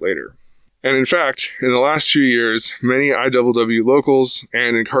reaffiliate later. And in fact, in the last few years, many IWW locals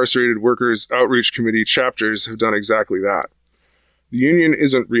and incarcerated workers outreach committee chapters have done exactly that. The union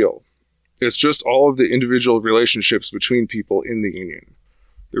isn't real. It's just all of the individual relationships between people in the union.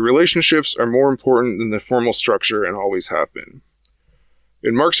 The relationships are more important than the formal structure and always have been.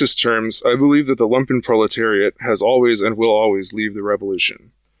 In Marxist terms, I believe that the lumpen proletariat has always and will always leave the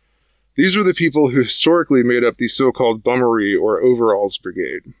revolution. These were the people who historically made up the so-called Bummery or Overalls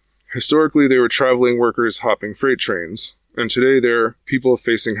Brigade. Historically, they were traveling workers hopping freight trains, and today they're people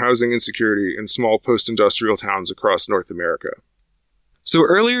facing housing insecurity in small post-industrial towns across North America. So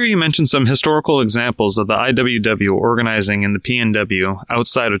earlier you mentioned some historical examples of the IWW organizing in the PNW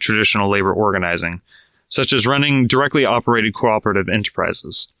outside of traditional labor organizing, such as running directly operated cooperative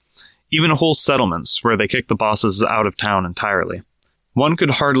enterprises, even whole settlements where they kick the bosses out of town entirely. One could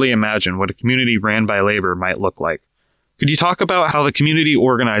hardly imagine what a community ran by labor might look like. Could you talk about how the community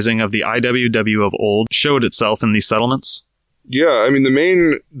organizing of the IWW of old showed itself in these settlements? Yeah, I mean,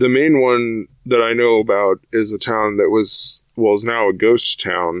 the main one that I know about is a town that is now a ghost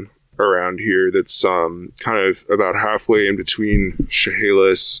town around here that's kind of about halfway in between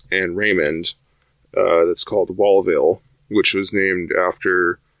Chehalis and Raymond. That's called Wallville. which was named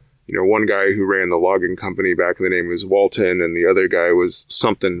after, one guy who ran the logging company back in the name was Walton, and the other guy was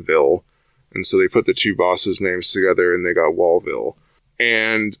Somethingville. And so they put the two bosses' names together and they got Wallville.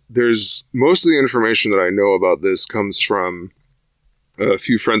 And there's most of the information that I know about this comes from a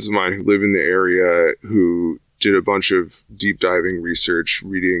few friends of mine who live in the area who did a bunch of deep diving research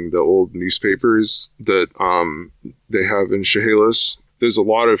reading the old newspapers that they have in Chehalis. There's a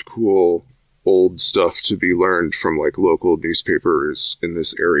lot of cool old stuff to be learned from like local newspapers in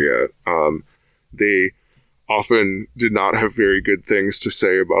this area. They often did not have very good things to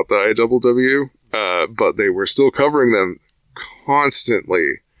say about the IWW, but they were still covering them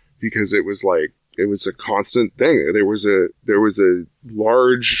constantly because it was a constant thing. There was a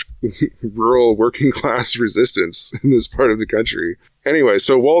large rural working class resistance in this part of the country. Anyway,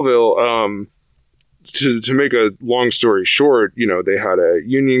 so Wallville, to make a long story short, they had a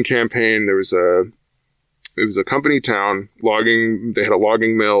union campaign. It was a company town logging. They had a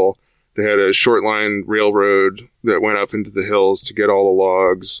logging mill. They had a short line railroad that went up into the hills to get all the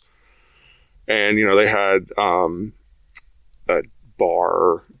logs. And, they had a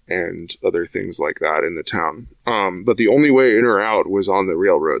bar and other things like that in the town. But the only way in or out was on the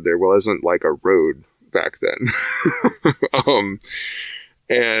railroad. There wasn't like a road back then.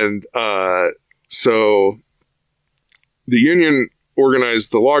 So the union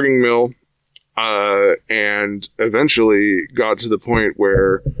organized the logging mill and eventually got to the point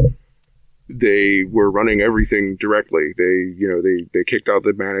where they were running everything directly. They kicked out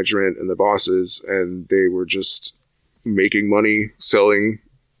the management and the bosses, and they were just making money selling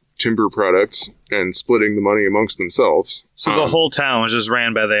timber products and splitting the money amongst themselves. So the whole town was just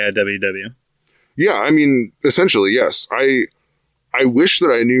ran by the IWW. Yeah, I mean, essentially, yes. I wish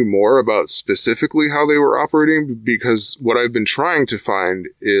that I knew more about specifically how they were operating, because what I've been trying to find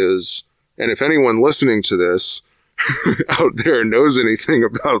is, and if anyone listening to this out there knows anything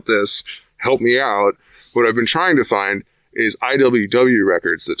about this, help me out. What I've been trying to find is IWW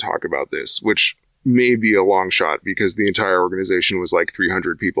records that talk about this, which may be a long shot because the entire organization was like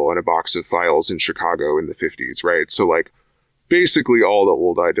 300 people in a box of files in Chicago in the 50s, right? So like basically all the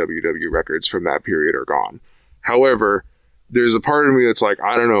old IWW records from that period are gone. However, there's a part of me that's like,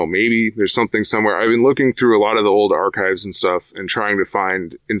 I don't know, maybe there's something somewhere. I've been looking through a lot of the old archives and stuff and trying to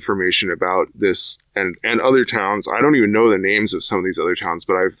find information about this and other towns. I don't even know the names of some of these other towns,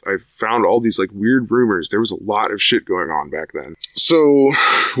 but I've found all these like weird rumors. There was a lot of shit going on back then. So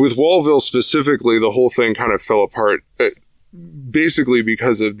with Wallville specifically, the whole thing kind of fell apart basically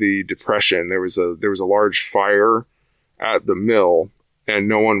because of the Depression. There was a large fire at the mill and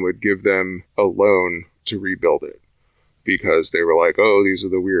no one would give them a loan to rebuild it, because they were like, oh, these are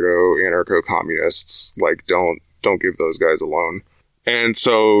the weirdo anarcho-communists. Like, don't give those guys a loan. And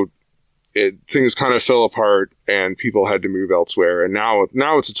so things kind of fell apart and people had to move elsewhere. And now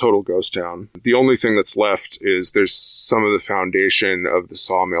it's a total ghost town. The only thing that's left is there's some of the foundation of the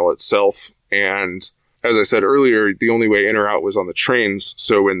sawmill itself. And as I said earlier, the only way in or out was on the trains.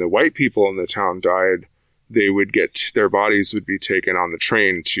 So when the white people in the town died, they would their bodies would be taken on the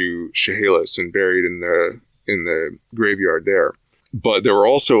train to Chehalis and buried in the graveyard there. But there were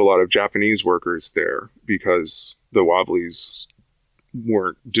also a lot of Japanese workers there because the Wobblies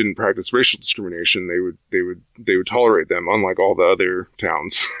didn't practice racial discrimination. They would tolerate them, unlike all the other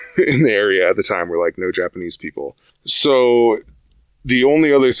towns in the area at the time were like no Japanese people. So the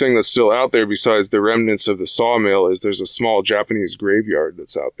only other thing that's still out there besides the remnants of the sawmill is there's a small Japanese graveyard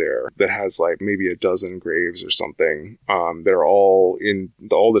that's out there that has like maybe a dozen graves or something. They're all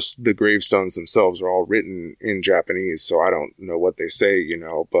the gravestones themselves are all written in Japanese, so I don't know what they say,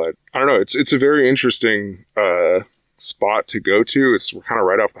 but I don't know. It's a very interesting spot to go to. It's kind of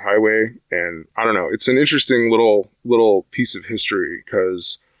right off the highway, and I don't know. It's an interesting little piece of history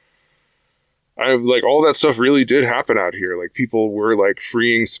because like all that stuff really did happen out here. Like people were like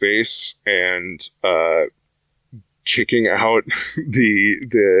freeing space and kicking out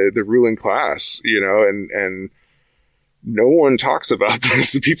the ruling class, and no one talks about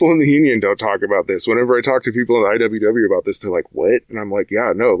this. The people in the union don't talk about this. Whenever I talk to people in the IWW about this, they're like, what? And I'm like,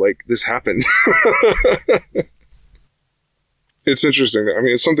 yeah, no, like this happened. It's interesting. I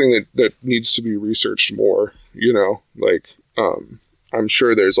mean, it's something that needs to be researched more, I'm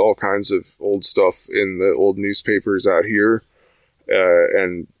sure there's all kinds of old stuff in the old newspapers out here.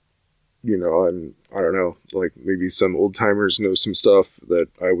 And I don't know, like maybe some old timers know some stuff that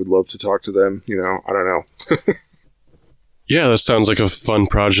I would love to talk to them. I don't know. Yeah, that sounds like a fun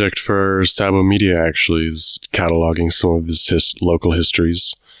project for Sabo Media, actually, is cataloging some of these local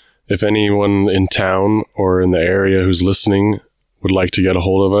histories. If anyone in town or in the area who's listening would like to get a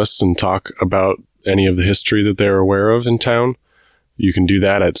hold of us and talk about any of the history that they're aware of in town, you can do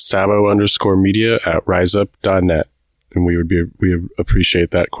that at sabo_media@riseup.net. And we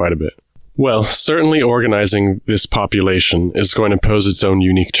appreciate that quite a bit. Well, certainly organizing this population is going to pose its own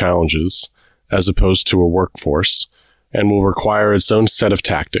unique challenges, as opposed to a workforce, and will require its own set of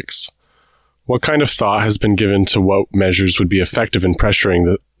tactics. What kind of thought has been given to what measures would be effective in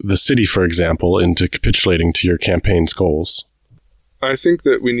pressuring the city, for example, into capitulating to your campaign's goals? I think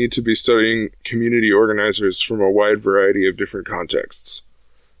that we need to be studying community organizers from a wide variety of different contexts.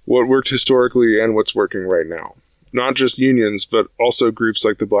 What worked historically and what's working right now. Not just unions, but also groups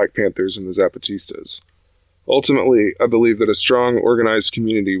like the Black Panthers and the Zapatistas. Ultimately, I believe that a strong, organized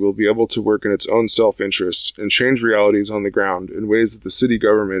community will be able to work in its own self-interest and change realities on the ground in ways that the city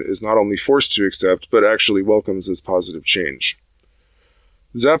government is not only forced to accept, but actually welcomes as positive change.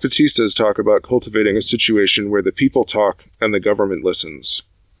 The Zapatistas talk about cultivating a situation where the people talk and the government listens.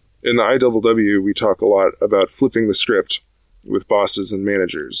 In the IWW, we talk a lot about flipping the script with bosses and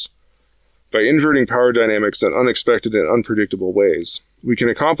managers. By inverting power dynamics in unexpected and unpredictable ways, we can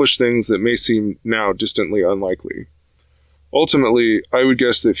accomplish things that may seem now distantly unlikely. Ultimately, I would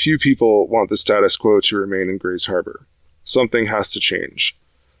guess that few people want the status quo to remain in Grays Harbor. Something has to change.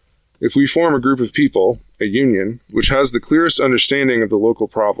 If we form a group of people, a union, which has the clearest understanding of the local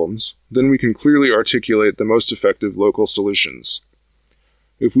problems, then we can clearly articulate the most effective local solutions.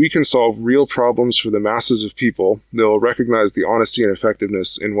 If we can solve real problems for the masses of people, they will recognize the honesty and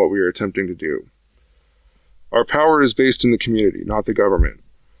effectiveness in what we are attempting to do. Our power is based in the community, not the government.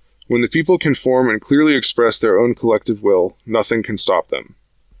 When the people can form and clearly express their own collective will, nothing can stop them.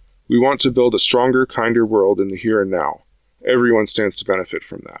 We want to build a stronger, kinder world in the here and now. Everyone stands to benefit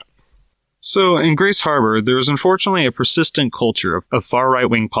from that. So, in Grays Harbor, there is unfortunately a persistent culture of far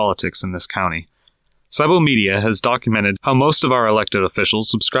right-wing politics in this county. Sabo Media has documented how most of our elected officials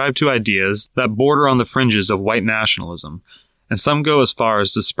subscribe to ideas that border on the fringes of white nationalism, and some go as far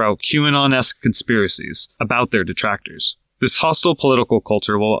as to sprout QAnon-esque conspiracies about their detractors. This hostile political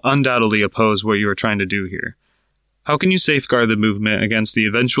culture will undoubtedly oppose what you are trying to do here. How can you safeguard the movement against the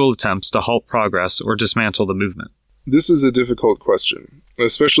eventual attempts to halt progress or dismantle the movement? This is a difficult question,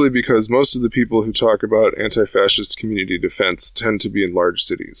 especially because most of the people who talk about anti-fascist community defense tend to be in large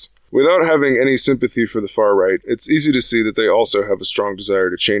cities. Without having any sympathy for the far right, it's easy to see that they also have a strong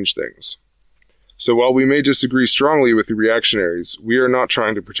desire to change things. So while we may disagree strongly with the reactionaries, we are not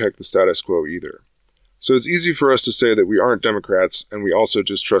trying to protect the status quo either. So it's easy for us to say that we aren't Democrats and we also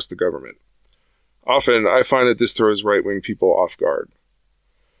just trust the government. Often, I find that this throws right-wing people off guard.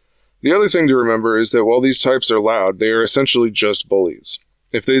 The other thing to remember is that while these types are loud, they are essentially just bullies.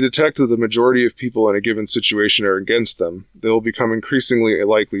 If they detect that the majority of people in a given situation are against them, they will become increasingly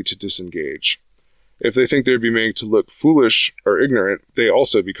likely to disengage. If they think they're being made to look foolish or ignorant, they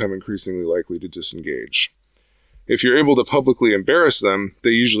also become increasingly likely to disengage. If you're able to publicly embarrass them, they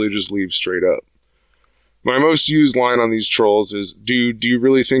usually just leave straight up. My most used line on these trolls is, "Dude, do you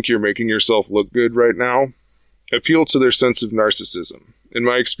really think you're making yourself look good right now?" Appeal to their sense of narcissism. In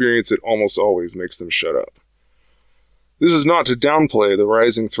my experience, it almost always makes them shut up. This is not to downplay the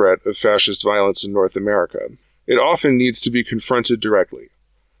rising threat of fascist violence in North America. It often needs to be confronted directly.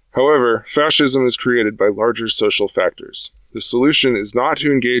 However, fascism is created by larger social factors. The solution is not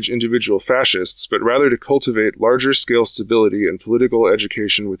to engage individual fascists, but rather to cultivate larger-scale stability and political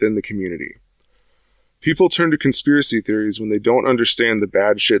education within the community. People turn to conspiracy theories when they don't understand the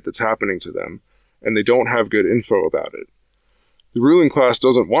bad shit that's happening to them, and they don't have good info about it. The ruling class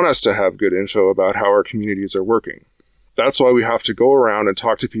doesn't want us to have good info about how our communities are working. That's why we have to go around and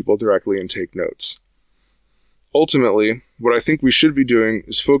talk to people directly and take notes. Ultimately, what I think we should be doing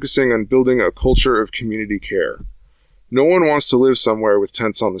is focusing on building a culture of community care. No one wants to live somewhere with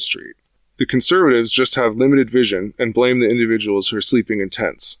tents on the street. The conservatives just have limited vision and blame the individuals who are sleeping in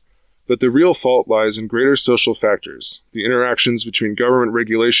tents. But the real fault lies in greater social factors, the interactions between government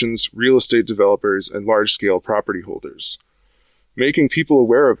regulations, real estate developers, and large-scale property holders. Making people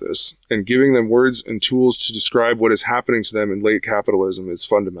aware of this and giving them words and tools to describe what is happening to them in late capitalism is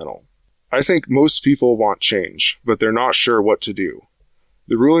fundamental. I think most people want change, but they're not sure what to do.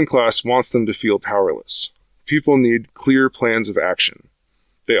 The ruling class wants them to feel powerless. People need clear plans of action.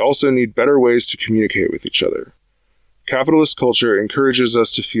 They also need better ways to communicate with each other. Capitalist culture encourages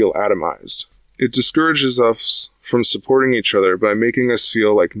us to feel atomized. It discourages us from supporting each other by making us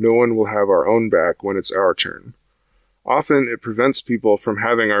feel like no one will have our own back when it's our turn. Often, it prevents people from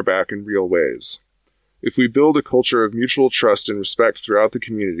having our back in real ways. If we build a culture of mutual trust and respect throughout the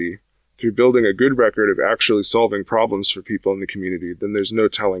community, through building a good record of actually solving problems for people in the community, then there's no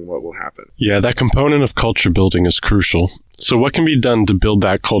telling what will happen. Yeah, that component of culture building is crucial. So what can be done to build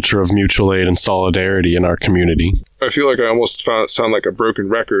that culture of mutual aid and solidarity in our community? I feel like I almost sound like a broken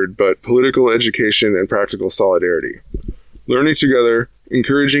record, but political education and practical solidarity. Learning together,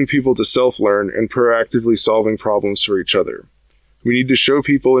 encouraging people to self-learn, and proactively solving problems for each other. We need to show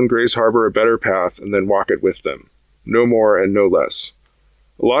people in Grays Harbor a better path and then walk it with them. No more and no less.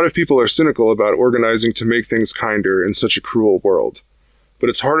 A lot of people are cynical about organizing to make things kinder in such a cruel world. But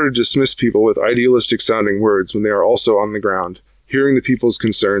it's harder to dismiss people with idealistic-sounding words when they are also on the ground, hearing the people's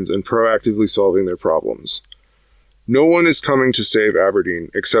concerns and proactively solving their problems. No one is coming to save Aberdeen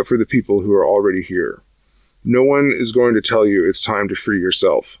except for the people who are already here. No one is going to tell you it's time to free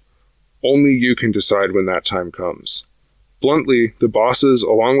yourself. Only you can decide when that time comes. Bluntly, the bosses,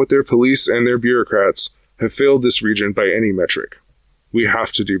 along with their police and their bureaucrats, have failed this region by any metric. We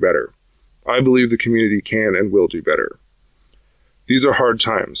have to do better. I believe the community can and will do better. These are hard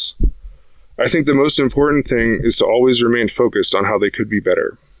times. I think the most important thing is to always remain focused on how they could be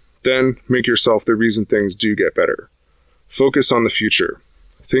better. Then, make yourself the reason things do get better. Focus on the future.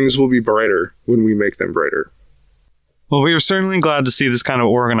 Things will be brighter when we make them brighter. Well, we are certainly glad to see this kind of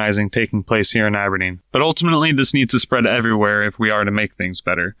organizing taking place here in Aberdeen, but ultimately this needs to spread everywhere if we are to make things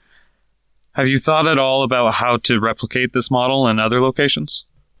better. Have you thought at all about how to replicate this model in other locations?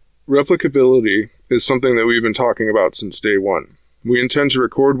 Replicability is something that we've been talking about since day one. We intend to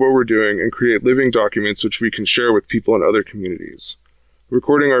record what we're doing and create living documents which we can share with people in other communities.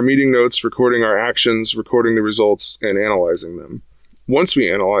 Recording our meeting notes, recording our actions, recording the results, and analyzing them. Once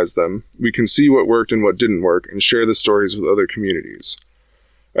we analyze them, we can see what worked and what didn't work and share the stories with other communities.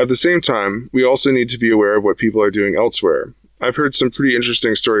 At the same time, we also need to be aware of what people are doing elsewhere. I've heard some pretty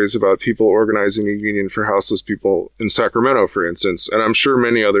interesting stories about people organizing a union for houseless people in Sacramento, for instance, and I'm sure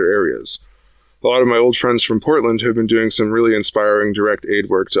many other areas. A lot of my old friends from Portland have been doing some really inspiring direct aid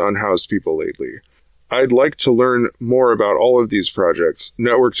work to unhoused people lately. I'd like to learn more about all of these projects,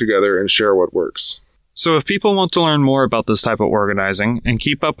 network together, and share what works. So if people want to learn more about this type of organizing and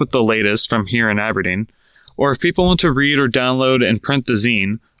keep up with the latest from here in Aberdeen, or if people want to read or download and print the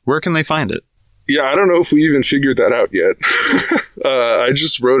zine, where can they find it? Yeah, I don't know if we even figured that out yet. I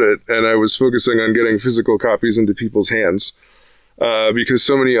just wrote it, and I was focusing on getting physical copies into people's hands, because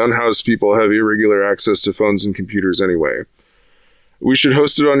so many unhoused people have irregular access to phones and computers anyway. We should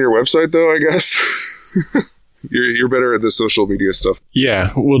host it on your website, though, I guess. You're better at the social media stuff.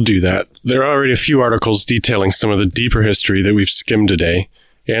 Yeah, we'll do that. There are already a few articles detailing some of the deeper history that we've skimmed today,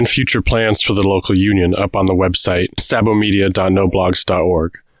 and future plans for the local union up on the website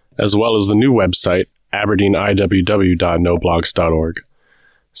sabomedia.noblogs.org, as well as the new website aberdeeniww.noblogs.org.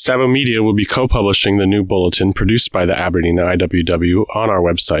 Sabo Media will be co-publishing the new bulletin produced by the Aberdeen IWW on our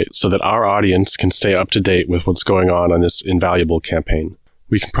website so that our audience can stay up to date with what's going on this invaluable campaign.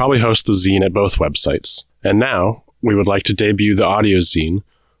 We can probably host the zine at both websites. And now, we would like to debut the audio zine,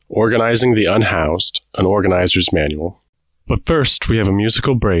 Organizing the Unhoused, an Organizer's Manual. But first, we have a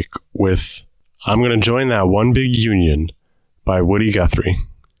musical break with I'm Gonna Join That One Big Union by Woody Guthrie.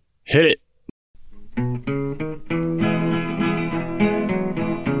 Hit it!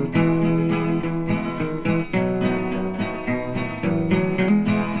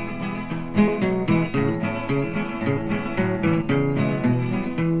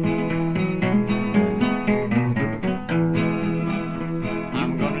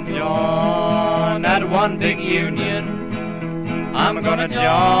 One big union, I'm gonna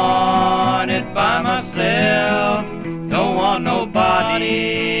join it by myself. Don't want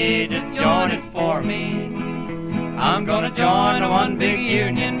nobody to join it for me. I'm gonna join one big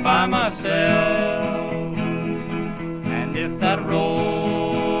union by myself. And if that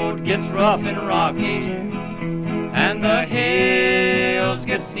road gets rough and rocky, and the hills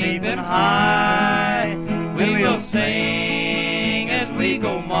get steep and high, we will sing as we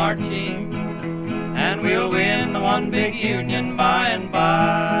go marching, and we'll win the one big union by and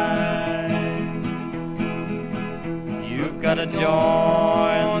by. You've got to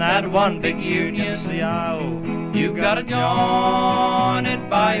join that one big union, CIO. You've got to join it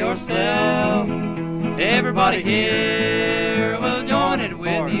by yourself. Everybody here will join it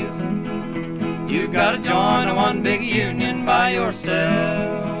with you. You've got to join a one big union by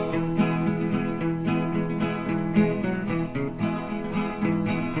yourself.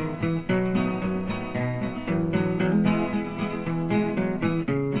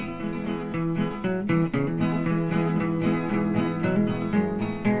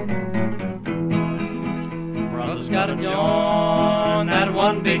 Gotta join that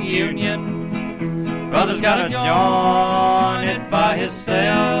one big union. Brother's gotta join it by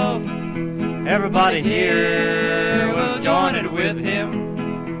himself. Everybody here will join it with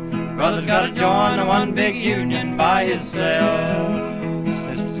him. Brother's gotta join the one big union by himself.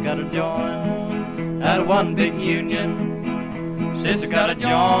 Sister's gotta join that one big union. Sister gotta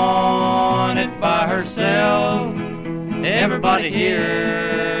join it by herself. Everybody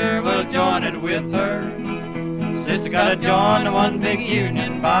here will join it with her. Sister gotta join the one big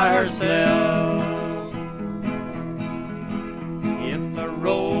union by herself. If the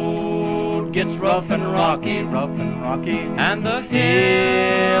road gets rough and rocky, and the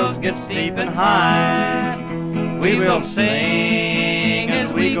hills get steep and high, we will sing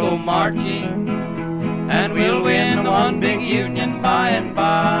as we go marching, and we'll win the one big union by and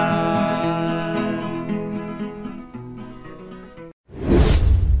by.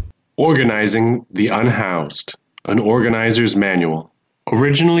 Organizing the Unhoused, an organizer's manual.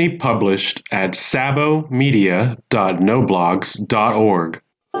 Originally published at sabomedia.noblogs.org.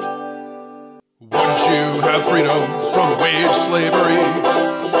 Once you have freedom from wage slavery,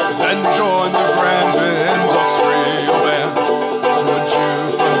 then join the grand industrial band. Would you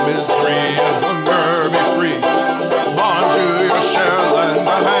from misery and hunger be free? Come on, do your share, lend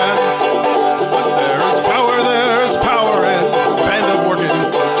a hand. But there is power in a band of working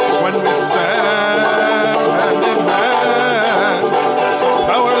folks when we stand hand in hand.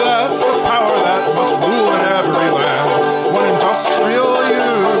 That's the power that must rule in every land. One industrial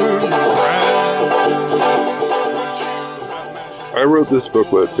union brand. I wrote this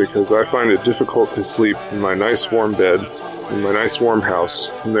booklet because I find it difficult to sleep in my nice warm bed, in my nice warm house,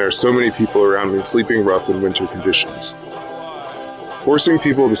 and there are so many people around me sleeping rough in winter conditions. Forcing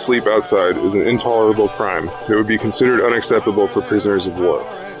people to sleep outside is an intolerable crime that would be considered unacceptable for prisoners of war.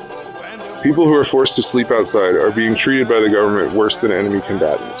 People who are forced to sleep outside are being treated by the government worse than enemy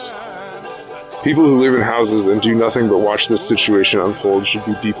combatants. People who live in houses and do nothing but watch this situation unfold should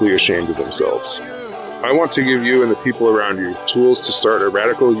be deeply ashamed of themselves. I want to give you and the people around you tools to start a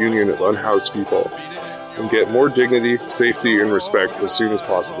radical union of unhoused people and get more dignity, safety, and respect as soon as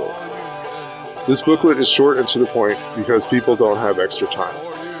possible. This booklet is short and to the point because people don't have extra time.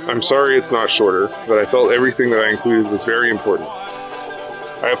 I'm sorry it's not shorter, but I felt everything that I included was very important.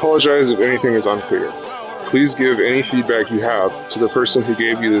 I apologize if anything is unclear. Please give any feedback you have to the person who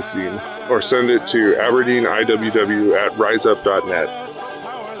gave you this zine, or send it to Aberdeen IWW at riseup.net,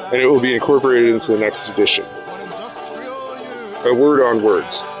 and it will be incorporated into the next edition. A word on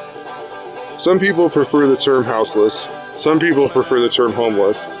words. Some people prefer the term houseless, some people prefer the term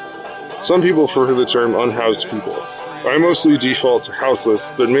homeless, some people prefer the term unhoused people. I mostly default to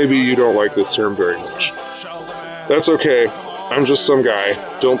houseless, but maybe you don't like this term very much. That's okay. I'm just some guy.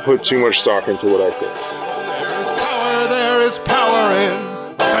 Don't put too much stock into what I say. There is power in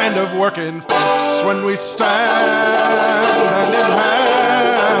a band of working folks when we stand hand in hand.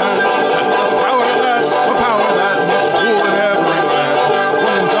 That's the power that must rule in every land.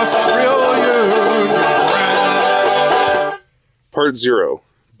 An industrial union brand. Part 0.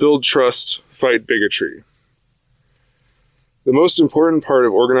 Build trust, fight bigotry. The most important part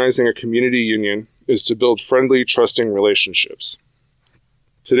of organizing a community union is to build friendly, trusting relationships.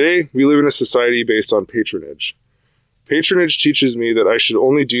 Today, we live in a society based on patronage. Patronage teaches me that I should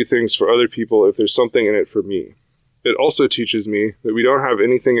only do things for other people if there's something in it for me. It also teaches me that we don't have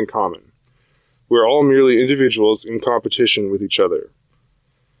anything in common. We're all merely individuals in competition with each other.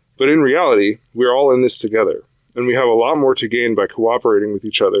 But in reality, we're all in this together, and we have a lot more to gain by cooperating with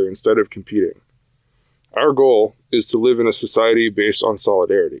each other instead of competing. Our goal is to live in a society based on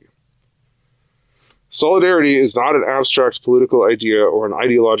solidarity. Solidarity is not an abstract political idea or an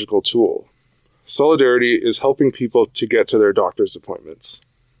ideological tool. Solidarity is helping people to get to their doctor's appointments.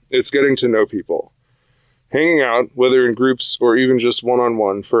 It's getting to know people. Hanging out, whether in groups or even just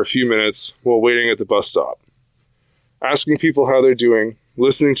one-on-one for a few minutes while waiting at the bus stop. Asking people how they're doing,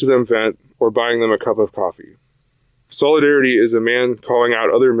 listening to them vent, or buying them a cup of coffee. Solidarity is a man calling out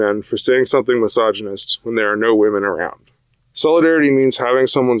other men for saying something misogynist when there are no women around. Solidarity means having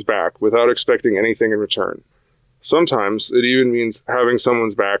someone's back without expecting anything in return. Sometimes it even means having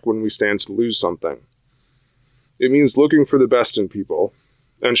someone's back when we stand to lose something. It means looking for the best in people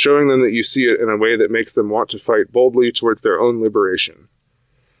and showing them that you see it in a way that makes them want to fight boldly towards their own liberation.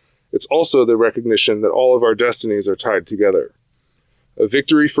 It's also the recognition that all of our destinies are tied together. A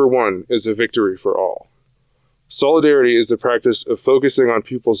victory for one is a victory for all. Solidarity is the practice of focusing on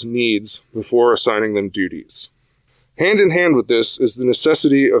people's needs before assigning them duties. Hand in hand with this is the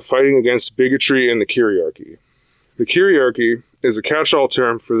necessity of fighting against bigotry and the kyriarchy. The kyriarchy is a catch-all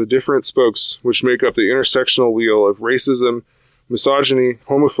term for the different spokes which make up the intersectional wheel of racism, misogyny,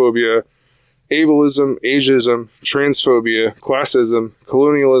 homophobia, ableism, ageism, transphobia, classism,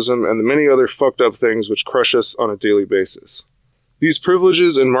 colonialism, and the many other fucked up things which crush us on a daily basis. These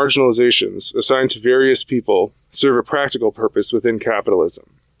privileges and marginalizations assigned to various people serve a practical purpose within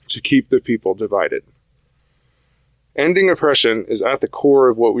capitalism, to keep the people divided. Ending oppression is at the core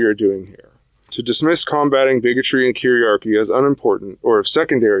of what we are doing here. To dismiss combating bigotry and hierarchy as unimportant or of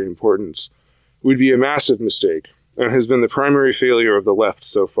secondary importance would be a massive mistake and has been the primary failure of the left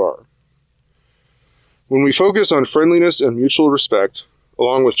so far. When we focus on friendliness and mutual respect,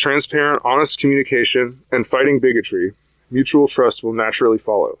 along with transparent, honest communication and fighting bigotry, mutual trust will naturally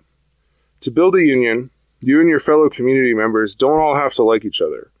follow. To build a union, you and your fellow community members don't all have to like each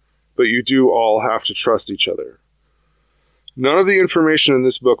other, but you do all have to trust each other. None of the information in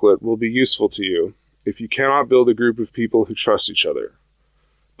this booklet will be useful to you if you cannot build a group of people who trust each other.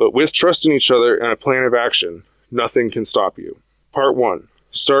 But with trust in each other and a plan of action, nothing can stop you. Part 1.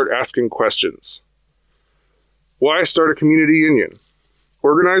 Start asking questions. Why start a community union?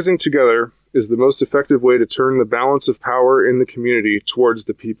 Organizing together is the most effective way to turn the balance of power in the community towards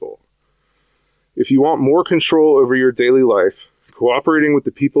the people. If you want more control over your daily life, cooperating with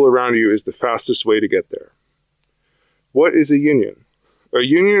the people around you is the fastest way to get there. What is a union? A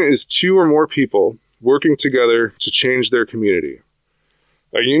union is two or more people working together to change their community.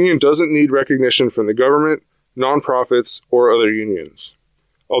 A union doesn't need recognition from the government, nonprofits, or other unions.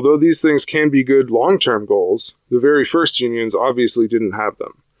 Although these things can be good long-term goals, the very first unions obviously didn't have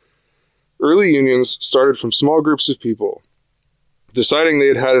them. Early unions started from small groups of people, deciding they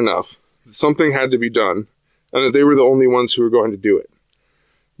had had enough, that something had to be done, and that they were the only ones who were going to do it.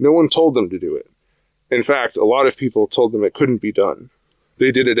 No one told them to do it. In fact, a lot of people told them it couldn't be done.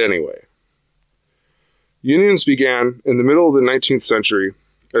 They did it anyway. Unions began in the middle of the 19th century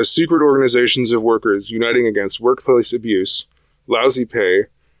as secret organizations of workers uniting against workplace abuse, lousy pay,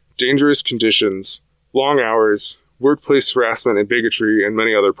 dangerous conditions, long hours, workplace harassment and bigotry, and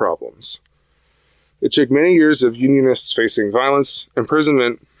many other problems. It took many years of unionists facing violence,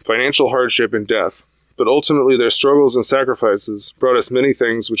 imprisonment, financial hardship, and death, but ultimately their struggles and sacrifices brought us many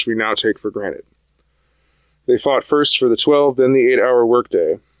things which we now take for granted. They fought first for the 12, then the 8-hour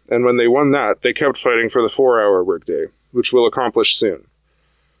workday, and when they won that, they kept fighting for the 4-hour workday, which we'll accomplish soon.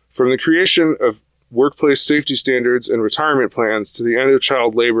 From the creation of workplace safety standards and retirement plans to the end of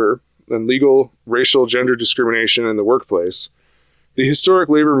child labor and legal racial gender discrimination in the workplace, the historic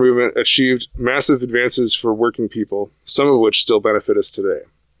labor movement achieved massive advances for working people, some of which still benefit us today.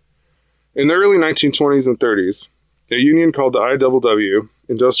 In the early 1920s and 30s, a union called the IWW,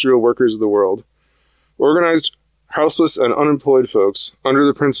 Industrial Workers of the World, organized houseless and unemployed folks under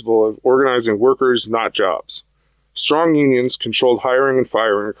the principle of organizing workers, not jobs. Strong unions controlled hiring and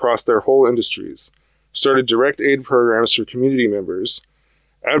firing across their whole industries, started direct aid programs for community members,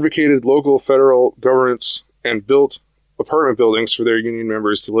 advocated local federal governments, and built apartment buildings for their union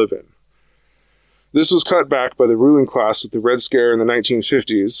members to live in. This was cut back by the ruling class with the Red Scare in the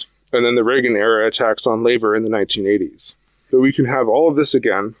 1950s, and then the Reagan-era attacks on labor in the 1980s. But we can have all of this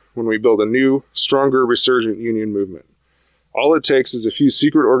again when we build a new, stronger, resurgent union movement. All it takes is a few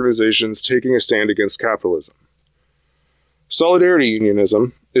secret organizations taking a stand against capitalism. Solidarity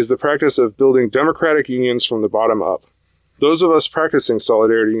unionism is the practice of building democratic unions from the bottom up. Those of us practicing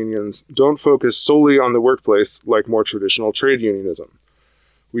solidarity unions don't focus solely on the workplace like more traditional trade unionism.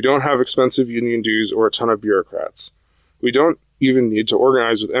 We don't have expensive union dues or a ton of bureaucrats. We don't even need to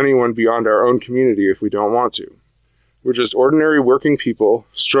organize with anyone beyond our own community if we don't want to. We're just ordinary working people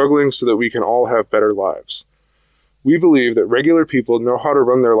struggling so that we can all have better lives. We believe that regular people know how to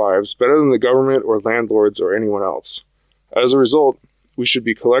run their lives better than the government or landlords or anyone else. As a result, we should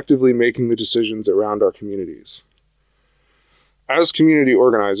be collectively making the decisions around our communities. As community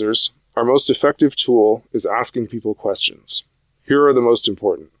organizers, our most effective tool is asking people questions. Here are the most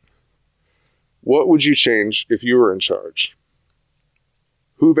important. What would you change if you were in charge?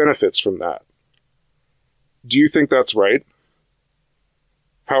 Who benefits from that? Do you think that's right?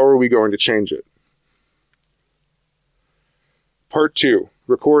 How are we going to change it? Part 2.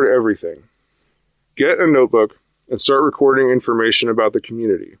 Record everything. Get a notebook and start recording information about the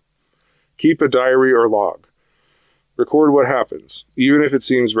community. Keep a diary or log. Record what happens, even if it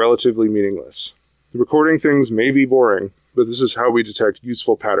seems relatively meaningless. Recording things may be boring, but this is how we detect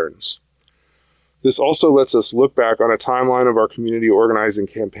useful patterns. This also lets us look back on a timeline of our community organizing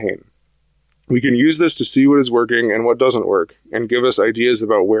campaign. We can use this to see what is working and what doesn't work, and give us ideas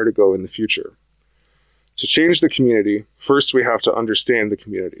about where to go in the future. To change the community, first we have to understand the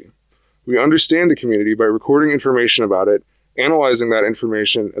community. We understand the community by recording information about it, analyzing that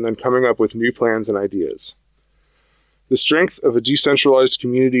information, and then coming up with new plans and ideas. The strength of a decentralized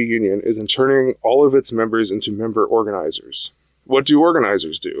community union is in turning all of its members into member organizers. What do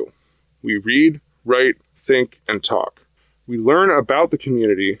organizers do? We read, write, think, and talk. We learn about the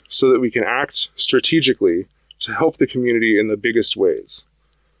community so that we can act strategically to help the community in the biggest ways.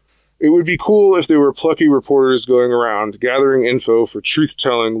 It would be cool if there were plucky reporters going around gathering info for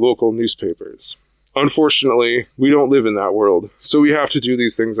truth-telling local newspapers. Unfortunately, we don't live in that world, so we have to do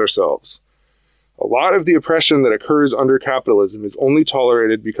these things ourselves. A lot of the oppression that occurs under capitalism is only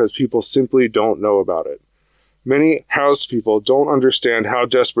tolerated because people simply don't know about it. Many housed people don't understand how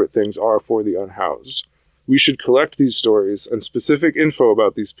desperate things are for the unhoused. We should collect these stories and specific info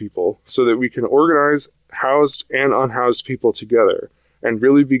about these people so that we can organize housed and unhoused people together and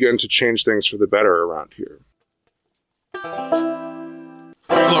really begin to change things for the better around here.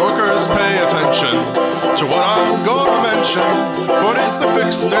 Workers, pay attention to what I'm gonna mention. What is the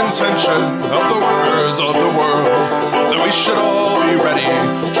fixed intention of the workers of the world? That we should all be ready,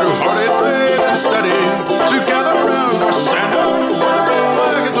 true-hearted, brave, and steady, to gather round our standard where the red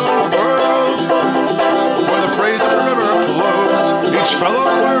flag is unfurled. Where the Fraser River flows, each fellow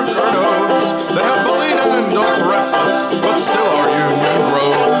worker knows they have bullied and oppressed us, but still our union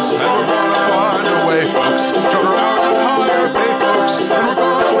grows. And we're gonna find a way, folks, shorter hours and higher pay, folks, and we're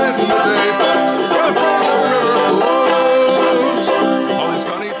gonna win the day, folks, where the Fraser River flows.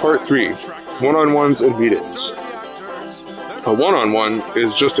 Part 3. One-on-ones and meetings. A one-on-one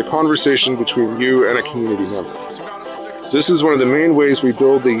is just a conversation between you and a community member. This is one of the main ways we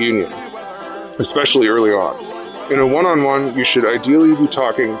build the union, especially early on. In a one-on-one, you should ideally be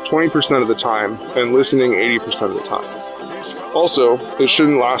talking 20% of the time and listening 80% of the time. Also, it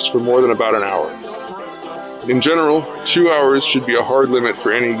shouldn't last for more than about an hour. In general, 2 hours should be a hard limit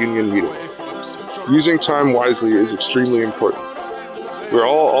for any union meeting. Using time wisely is extremely important. We're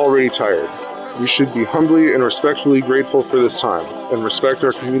all already tired. We should be humbly and respectfully grateful for this time and respect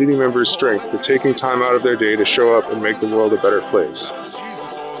our community members' strength for taking time out of their day to show up and make the world a better place.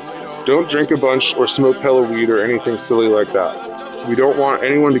 Don't drink a bunch or smoke hella weed or anything silly like that. We don't want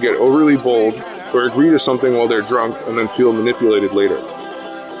anyone to get overly bold or agree to something while they're drunk and then feel manipulated later.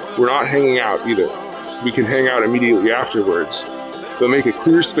 We're not hanging out either. We can hang out immediately afterwards, but make a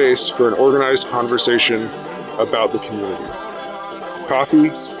clear space for an organized conversation about the community.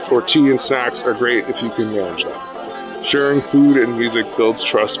 Coffee or tea and snacks are great if you can manage them. Sharing food and music builds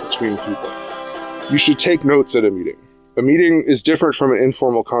trust between people. You should take notes at a meeting. A meeting is different from an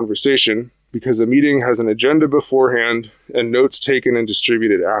informal conversation because a meeting has an agenda beforehand and notes taken and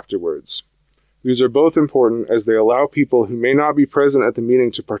distributed afterwards. These are both important as they allow people who may not be present at the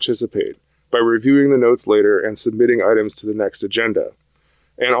meeting to participate by reviewing the notes later and submitting items to the next agenda,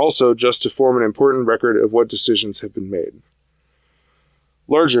 and also just to form an important record of what decisions have been made.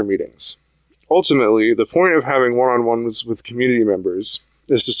 Larger meetings. Ultimately, the point of having one-on-ones with community members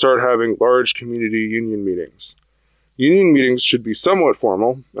is to start having large community union meetings. Union meetings should be somewhat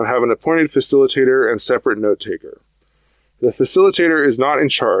formal and have an appointed facilitator and separate note-taker. The facilitator is not in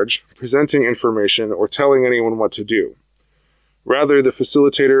charge, presenting information or telling anyone what to do. Rather, the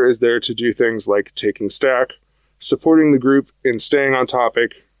facilitator is there to do things like taking stack, supporting the group in staying on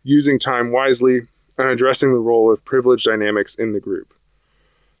topic, using time wisely, and addressing the role of privilege dynamics in the group.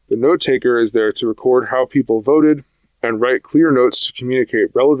 The note-taker is there to record how people voted and write clear notes to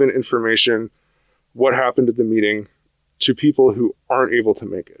communicate relevant information, what happened at the meeting, to people who aren't able to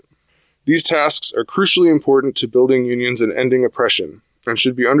make it. These tasks are crucially important to building unions and ending oppression, and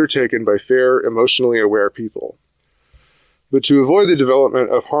should be undertaken by fair, emotionally aware people. But to avoid the development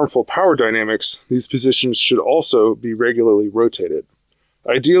of harmful power dynamics, these positions should also be regularly rotated.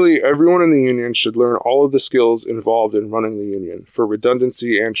 Ideally, everyone in the union should learn all of the skills involved in running the union for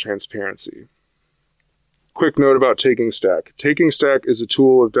redundancy and transparency. Quick note about taking stack. Taking stack is a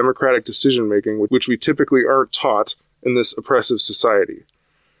tool of democratic decision-making which we typically aren't taught in this oppressive society.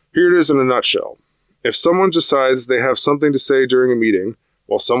 Here it is in a nutshell. If someone decides they have something to say during a meeting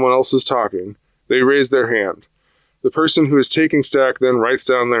while someone else is talking, they raise their hand. The person who is taking stack then writes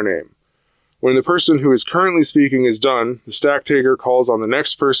down their name. When the person who is currently speaking is done, the stack taker calls on the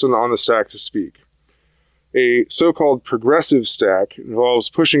next person on the stack to speak. A so-called progressive stack involves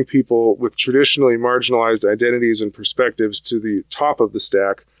pushing people with traditionally marginalized identities and perspectives to the top of the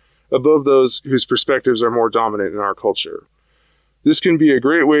stack, above those whose perspectives are more dominant in our culture. This can be a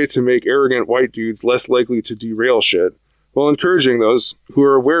great way to make arrogant white dudes less likely to derail shit, while encouraging those who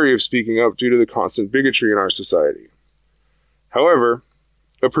are wary of speaking up due to the constant bigotry in our society. However,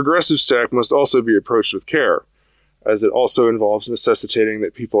 a progressive stack must also be approached with care, as it also involves necessitating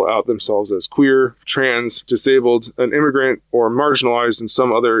that people out themselves as queer, trans, disabled, an immigrant, or marginalized in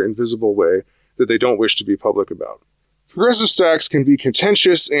some other invisible way that they don't wish to be public about. Progressive stacks can be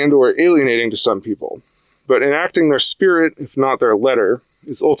contentious and or alienating to some people, but enacting their spirit, if not their letter,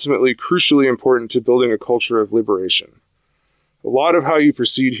 is ultimately crucially important to building a culture of liberation. A lot of how you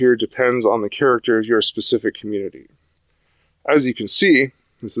proceed here depends on the character of your specific community. As you can see,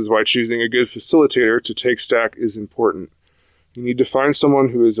 this is why choosing a good facilitator to take stack is important. You need to find someone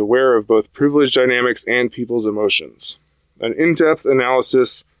who is aware of both privilege dynamics and people's emotions. An in-depth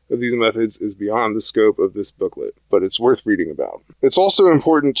analysis of these methods is beyond the scope of this booklet, but it's worth reading about. It's also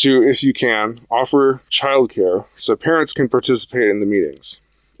important to, if you can, offer childcare so parents can participate in the meetings.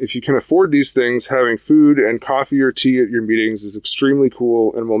 If you can afford these things, having food and coffee or tea at your meetings is extremely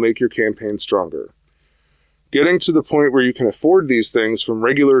cool and will make your campaign stronger. Getting to the point where you can afford these things from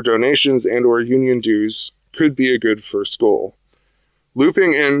regular donations and or union dues could be a good first goal.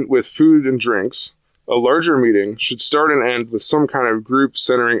 Looping in with food and drinks, a larger meeting should start and end with some kind of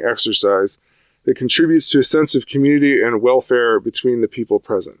group-centering exercise that contributes to a sense of community and welfare between the people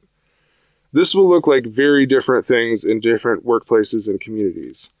present. This will look like very different things in different workplaces and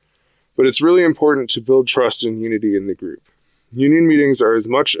communities, but it's really important to build trust and unity in the group. Union meetings are as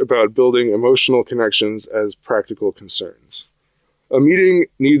much about building emotional connections as practical concerns. A meeting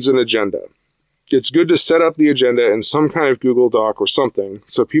needs an agenda. It's good to set up the agenda in some kind of Google Doc or something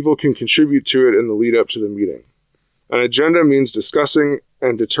so people can contribute to it in the lead up to the meeting. An agenda means discussing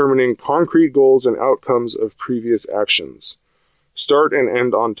and determining concrete goals and outcomes of previous actions. Start and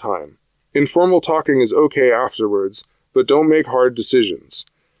end on time. Informal talking is okay afterwards, but don't make hard decisions.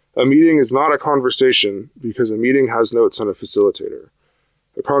 A meeting is not a conversation because a meeting has notes on a facilitator.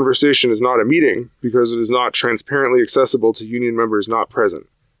 A conversation is not a meeting because it is not transparently accessible to union members not present,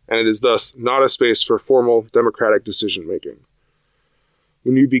 and it is thus not a space for formal democratic decision-making.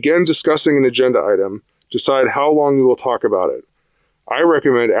 When you begin discussing an agenda item, decide how long you will talk about it. I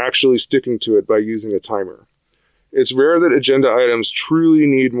recommend actually sticking to it by using a timer. It's rare that agenda items truly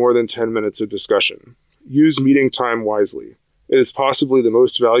need more than 10 minutes of discussion. Use meeting time wisely. It is possibly the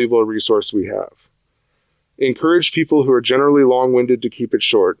most valuable resource we have. Encourage people who are generally long-winded to keep it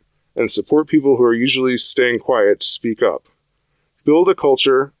short, and support people who are usually staying quiet to speak up. Build a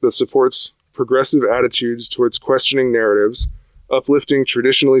culture that supports progressive attitudes towards questioning narratives, uplifting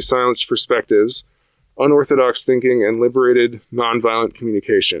traditionally silenced perspectives, unorthodox thinking, and liberated, nonviolent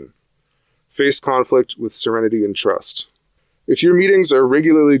communication. Face conflict with serenity and trust. If your meetings are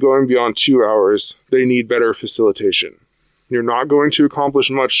regularly going beyond 2 hours, they need better facilitation. You're not going to accomplish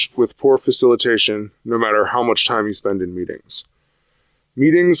much with poor facilitation, no matter how much time you spend in meetings.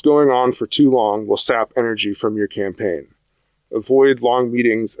 Meetings going on for too long will sap energy from your campaign. Avoid long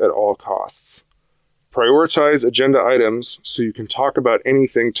meetings at all costs. Prioritize agenda items so you can talk about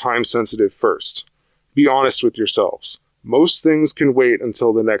anything time-sensitive first. Be honest with yourselves. Most things can wait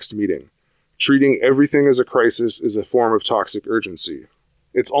until the next meeting. Treating everything as a crisis is a form of toxic urgency.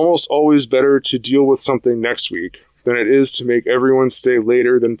 It's almost always better to deal with something next week than it is to make everyone stay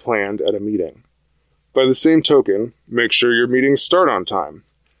later than planned at a meeting. By the same token, make sure your meetings start on time.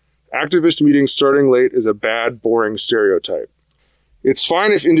 Activist meetings starting late is a bad, boring stereotype. It's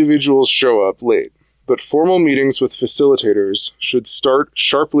fine if individuals show up late, but formal meetings with facilitators should start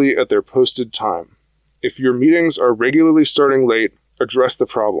sharply at their posted time. If your meetings are regularly starting late, address the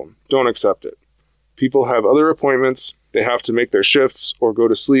problem. Don't accept it. People have other appointments, they have to make their shifts, or go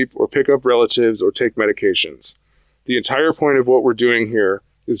to sleep, or pick up relatives, or take medications. The entire point of what we're doing here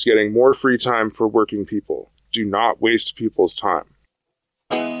is getting more free time for working people. Do not waste people's time.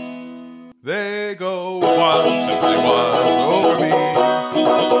 They go wild, simply wild over me.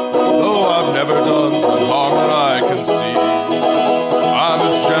 Though I've never done the harm that I can see. I'm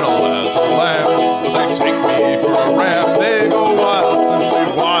as gentle as a lamb, but they take me for a ram. They go wild,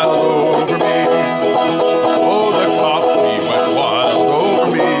 simply wild over me. Oh, the cop, he went wild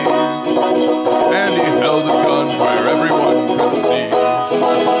over me. And he held his gun where everyone could see.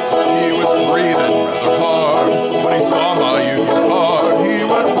 He was breathing rather hard when he saw my union card. He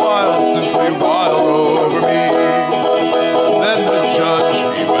went wild, simply wild over me. Then the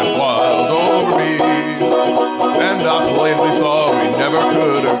judge, he went wild over me. And I plainly saw we never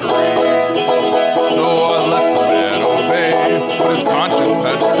could agree. So I let the man obey what his conscience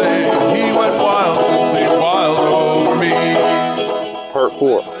had to say. He went wild, simply wild over me. Part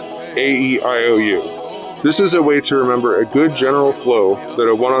 4. AEIOU. This is a way to remember a good general flow that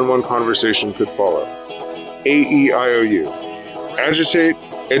a one-on-one conversation could follow. AEIOU. Agitate,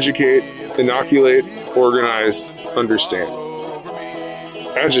 educate, inoculate, organize, understand.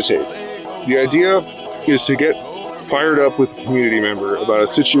 Agitate. The idea is to get fired up with a community member about a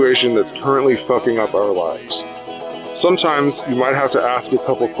situation that's currently fucking up our lives. Sometimes you might have to ask a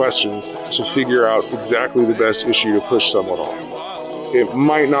couple questions to figure out exactly the best issue to push someone on. It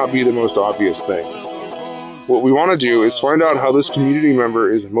might not be the most obvious thing. What we want to do is find out how this community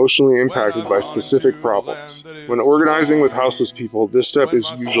member is emotionally impacted by specific problems. When organizing with houseless people, this step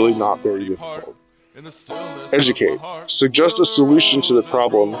is usually not very difficult. Educate. Suggest a solution to the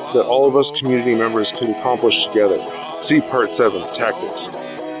problem that all of us community members could accomplish together. See Part 7, Tactics.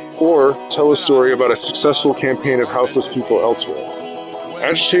 Or tell a story about a successful campaign of houseless people elsewhere.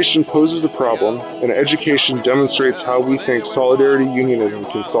 Agitation poses a problem, and education demonstrates how we think solidarity unionism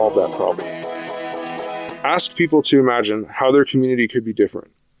can solve that problem. Ask people to imagine how their community could be different.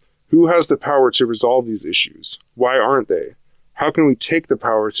 Who has the power to resolve these issues? Why aren't they? How can we take the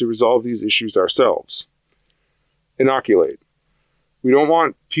power to resolve these issues ourselves? Inoculate. We don't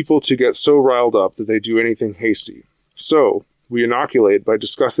want people to get so riled up that they do anything hasty. So, we inoculate by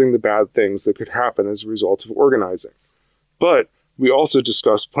discussing the bad things that could happen as a result of organizing. But we also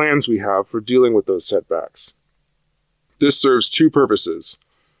discuss plans we have for dealing with those setbacks. This serves two purposes.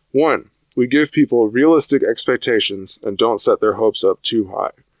 One, we give people realistic expectations and don't set their hopes up too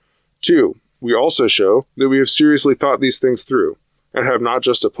high. Two, we also show that we have seriously thought these things through and have not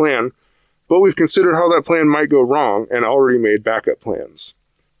just a plan, but we've considered how that plan might go wrong and already made backup plans.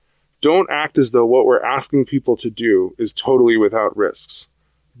 Don't act as though what we're asking people to do is totally without risks.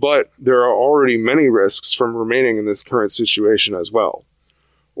 But there are already many risks from remaining in this current situation as well.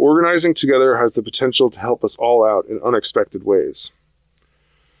 Organizing together has the potential to help us all out in unexpected ways.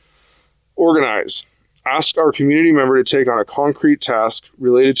 Organize. Ask our community member to take on a concrete task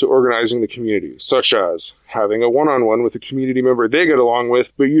related to organizing the community, such as having a one-on-one with a community member they get along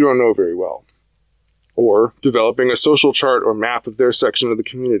with but you don't know very well. Or developing a social chart or map of their section of the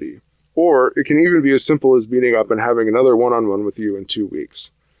community. Or it can even be as simple as meeting up and having another one-on-one with you in 2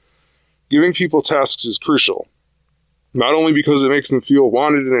 weeks. Giving people tasks is crucial, not only because it makes them feel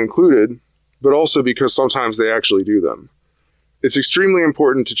wanted and included, but also because sometimes they actually do them. It's extremely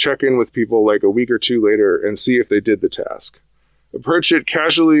important to check in with people like a week or two later and see if they did the task. Approach it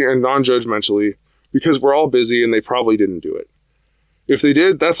casually and non-judgmentally because we're all busy and they probably didn't do it. If they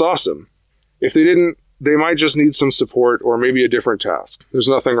did, that's awesome. If they didn't, they might just need some support or maybe a different task. There's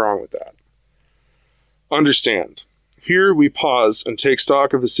nothing wrong with that. Understand. Here we pause and take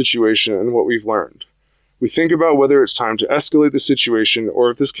stock of the situation and what we've learned. We think about whether it's time to escalate the situation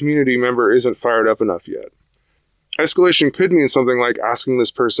or if this community member isn't fired up enough yet. Escalation could mean something like asking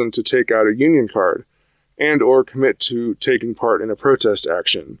this person to take out a union card and or commit to taking part in a protest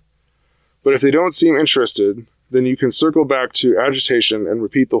action. But if they don't seem interested, then you can circle back to agitation and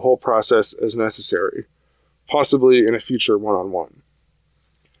repeat the whole process as necessary, possibly in a future one-on-one.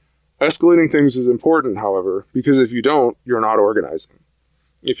 Escalating things is important, however, because if you don't, you're not organizing.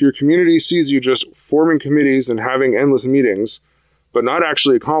 If your community sees you just forming committees and having endless meetings, but not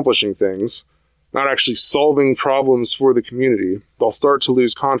actually accomplishing things, not actually solving problems for the community, they'll start to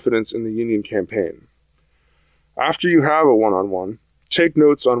lose confidence in the union campaign. After you have a one-on-one, take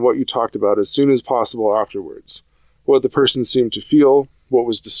notes on what you talked about as soon as possible afterwards, what the person seemed to feel, what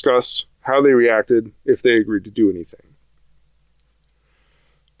was discussed, how they reacted, if they agreed to do anything.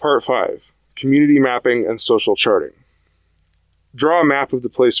 Part 5. Community mapping and social charting. Draw a map of the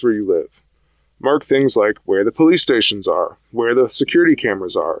place where you live. Mark things like where the police stations are, where the security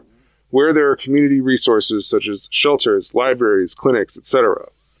cameras are, where there are community resources such as shelters, libraries, clinics, etc.,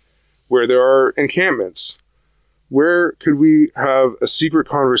 where there are encampments. Where could we have a secret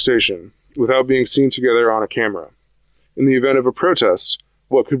conversation without being seen together on a camera? In the event of a protest,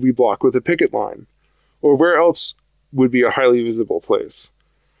 what could we block with a picket line? Or where else would be a highly visible place?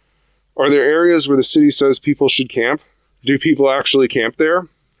 Are there areas where the city says people should camp? Do people actually camp there?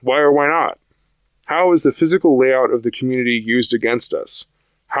 Why or why not? How is the physical layout of the community used against us?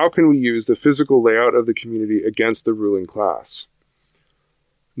 How can we use the physical layout of the community against the ruling class?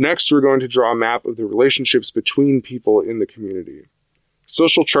 Next, we're going to draw a map of the relationships between people in the community.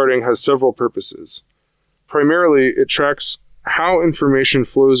 Social charting has several purposes. Primarily, it tracks how information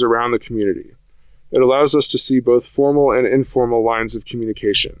flows around the community. It allows us to see both formal and informal lines of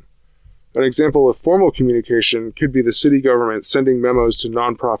communication. An example of formal communication could be the city government sending memos to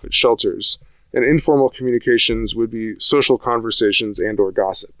nonprofit shelters, and informal communications would be social conversations and or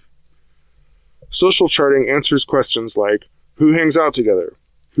gossip. Social charting answers questions like, who hangs out together?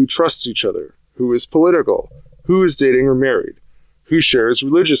 Who trusts each other? Who is political? Who is dating or married? Who shares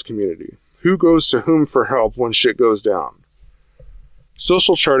religious community? Who goes to whom for help when shit goes down?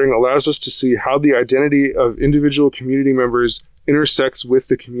 Social charting allows us to see how the identity of individual community members intersects with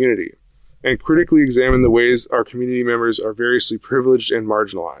the community, and critically examine the ways our community members are variously privileged and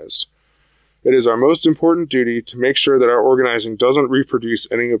marginalized. It is our most important duty to make sure that our organizing doesn't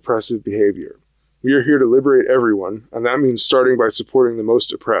reproduce any oppressive behavior. We are here to liberate everyone, and that means starting by supporting the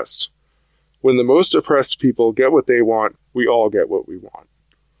most oppressed. When the most oppressed people get what they want, we all get what we want.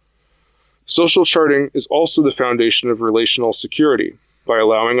 Social charting is also the foundation of relational security. By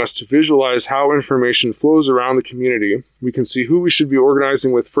allowing us to visualize how information flows around the community, we can see who we should be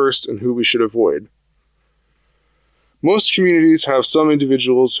organizing with first and who we should avoid. Most communities have some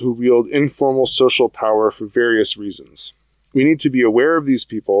individuals who wield informal social power for various reasons. We need to be aware of these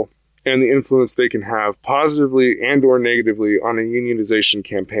people and the influence they can have positively and or negatively on a unionization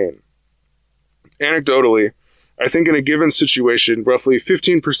campaign. Anecdotally, I think in a given situation, roughly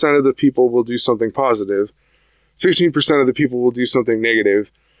 15% of the people will do something positive, 15% of the people will do something negative,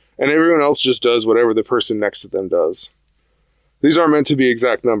 and everyone else just does whatever the person next to them does. These aren't meant to be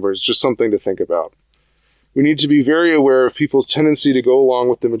exact numbers, just something to think about. We need to be very aware of people's tendency to go along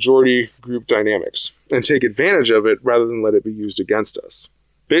with the majority group dynamics and take advantage of it rather than let it be used against us.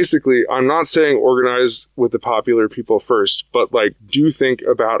 Basically, I'm not saying organize with the popular people first, but do think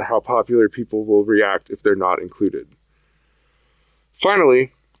about how popular people will react if they're not included.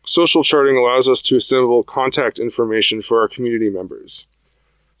 Finally, social charting allows us to assemble contact information for our community members.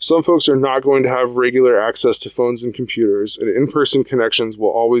 Some folks are not going to have regular access to phones and computers, and in-person connections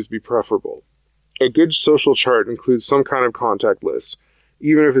will always be preferable. A good social chart includes some kind of contact list,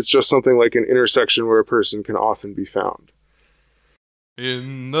 even if it's just something like an intersection where a person can often be found.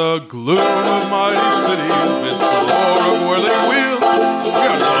 In the gloom of mighty cities, midst the roar of whirling wheels, we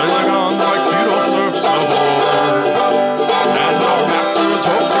are toiling on like feudal serfs of old. And our masters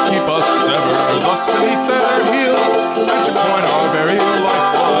hope to keep us severed, thus beneath their heels, and to coin our very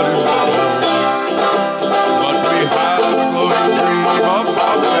lifeblood into gold. But we have a glowing dream of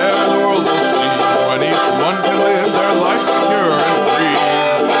how fair the world will seem when each one can live their life secure and free.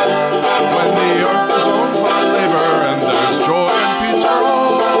 When the earth is owned by labor and there's joy and peace for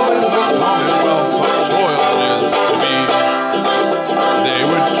all in the commonwealth of toil is to be. They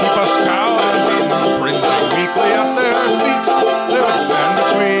would keep us cowed and beaten, cringing weakly at their feet. They would stand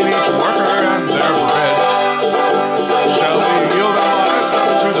between each worker and their bread. Shall we yield our lives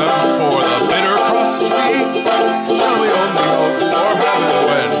up to them for the bitter crust to eat? Shall we only hope for heaven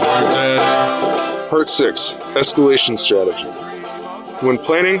when we're dead? Part 6. Escalation Strategy. When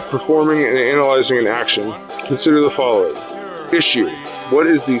planning, performing, and analyzing an action, consider the following. Issue. What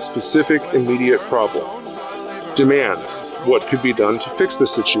is the specific, immediate problem? Demand. What could be done to fix the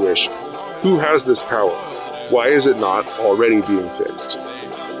situation? Who has this power? Why is it not already being fixed?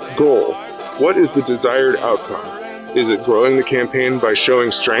 Goal. What is the desired outcome? Is it growing the campaign by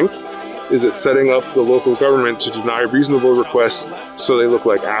showing strength? Is it setting up the local government to deny reasonable requests so they look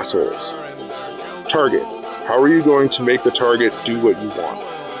like assholes? Target. How are you going to make the target do what you want?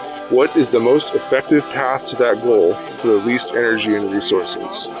 What is the most effective path to that goal for the least energy and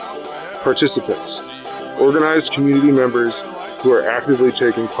resources? Participants. Organized community members who are actively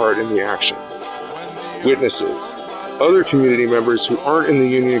taking part in the action. Witnesses. Other community members who aren't in the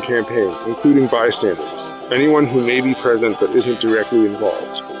union campaign, including bystanders, anyone who may be present but isn't directly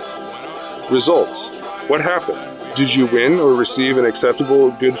involved. Results. What happened? Did you win or receive an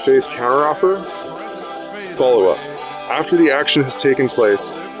acceptable good faith counteroffer? Follow-up. After the action has taken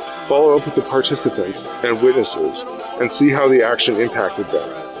place, follow up with the participants and witnesses and see how the action impacted them.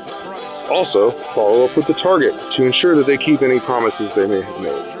 Also, follow up with the target to ensure that they keep any promises they may have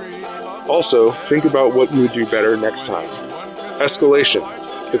made. Also, think about what you would do better next time. Escalation.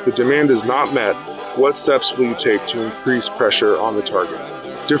 If the demand is not met, what steps will you take to increase pressure on the target?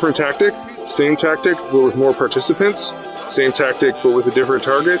 Different tactic? Same tactic, but with more participants? Same tactic, but with a different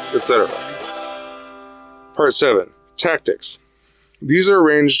target? Etc. Part 7. Tactics. These are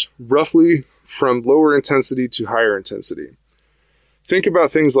arranged roughly from lower intensity to higher intensity. Think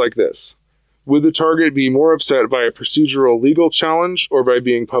about things like this. Would the target be more upset by a procedural legal challenge or by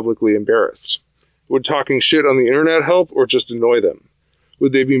being publicly embarrassed? Would talking shit on the internet help or just annoy them?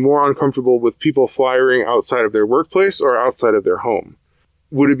 Would they be more uncomfortable with people flyering outside of their workplace or outside of their home?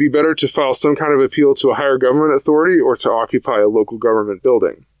 Would it be better to file some kind of appeal to a higher government authority or to occupy a local government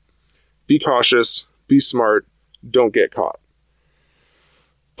building? Be cautious. Be smart. Don't get caught.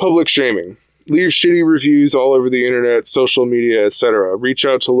 Public shaming. Leave shitty reviews all over the internet, social media, etc. Reach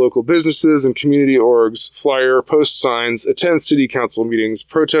out to local businesses and community orgs, flyer, post signs, attend city council meetings,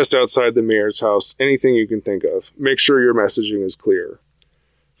 protest outside the mayor's house, anything you can think of. Make sure your messaging is clear.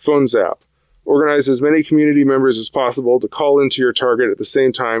 Phone zap. Organize as many community members as possible to call into your target at the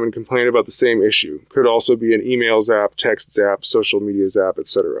same time and complain about the same issue. Could also be an email zap, text zap, social media zap,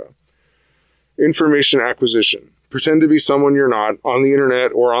 etc. Information acquisition. Pretend to be someone you're not, on the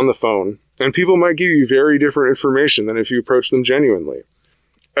internet or on the phone, And people might give you very different information than if you approach them genuinely.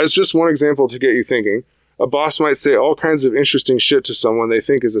 As just one example to get you thinking, a boss might say all kinds of interesting shit to someone they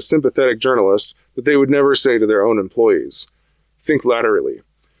think is a sympathetic journalist that they would never say to their own employees. Think laterally.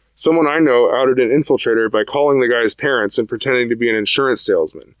 Someone I know outed an infiltrator by calling the guy's parents and pretending to be an insurance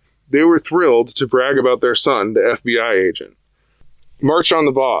salesman. They were thrilled to brag about their son, the FBI agent. March on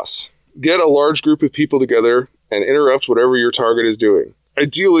the boss. Get a large group of people together and interrupt whatever your target is doing,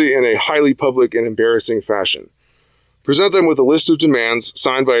 ideally in a highly public and embarrassing fashion. Present them with a list of demands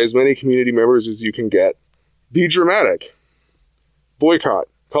signed by as many community members as you can get. Be dramatic. Boycott.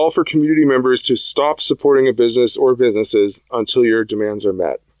 Call for community members to stop supporting a business or businesses until your demands are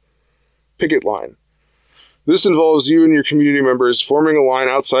met. Picket line. This involves you and your community members forming a line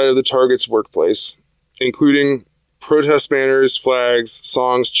outside of the target's workplace, including protest banners, flags,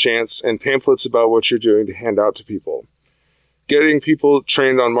 songs, chants, and pamphlets about what you're doing to hand out to people. Getting people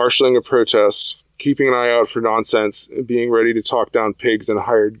trained on marshaling a protest, keeping an eye out for nonsense, and being ready to talk down pigs and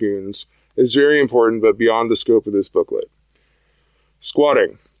hired goons is very important but beyond the scope of this booklet.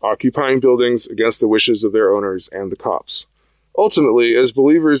 Squatting. Occupying buildings against the wishes of their owners and the cops. Ultimately, as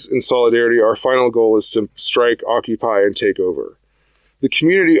believers in solidarity, our final goal is to strike, occupy, and take over. The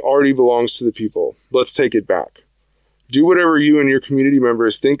community already belongs to the people. Let's take it back. Do whatever you and your community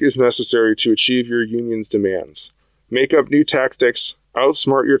members think is necessary to achieve your union's demands. Make up new tactics,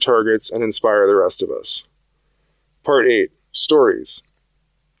 outsmart your targets, and inspire the rest of us. Part 8. Stories.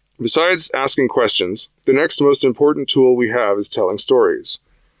 Besides asking questions, the next most important tool we have is telling stories.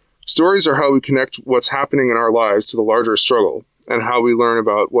 Stories are how we connect what's happening in our lives to the larger struggle, and how we learn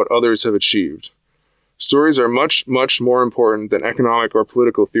about what others have achieved. Stories are much, much more important than economic or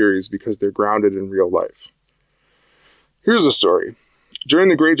political theories because they're grounded in real life. Here's a story. During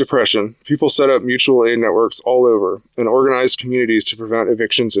the Great Depression, people set up mutual aid networks all over and organized communities to prevent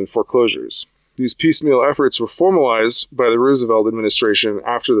evictions and foreclosures. These piecemeal efforts were formalized by the Roosevelt administration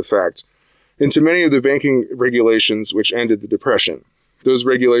after the fact into many of the banking regulations which ended the Depression. Those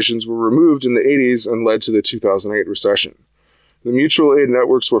regulations were removed in the 80s and led to the 2008 recession. The mutual aid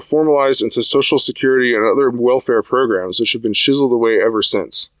networks were formalized into Social Security and other welfare programs which have been chiseled away ever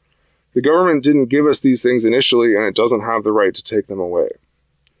since. The government didn't give us these things initially, and it doesn't have the right to take them away.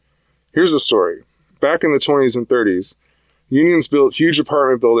 Here's a story. Back in the 20s and 30s, unions built huge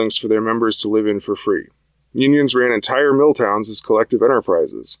apartment buildings for their members to live in for free. Unions ran entire mill towns as collective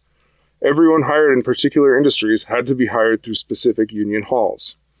enterprises. Everyone hired in particular industries had to be hired through specific union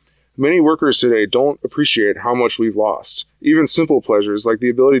halls. Many workers today don't appreciate how much we've lost, even simple pleasures like the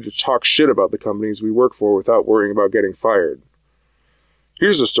ability to talk shit about the companies we work for without worrying about getting fired.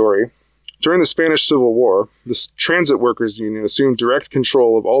 Here's a story. During the Spanish Civil War, the Transit Workers Union assumed direct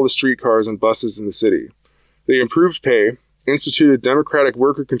control of all the streetcars and buses in the city. They improved pay, instituted democratic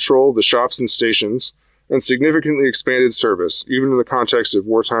worker control of the shops and stations, and significantly expanded service, even in the context of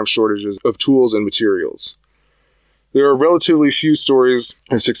wartime shortages of tools and materials. There are relatively few stories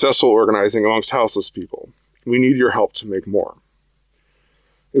of successful organizing amongst houseless people. We need your help to make more.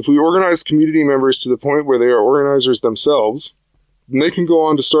 If we organize community members to the point where they are organizers themselves, then they can go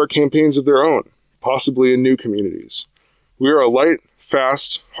on to start campaigns of their own, possibly in new communities. We are a light,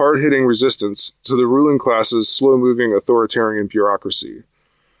 fast, hard-hitting resistance to the ruling class's slow-moving authoritarian bureaucracy.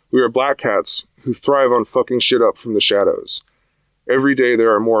 We are black cats who thrive on fucking shit up from the shadows. Every day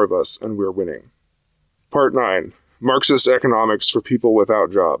there are more of us, and we're winning. Part 9. Marxist Economics for People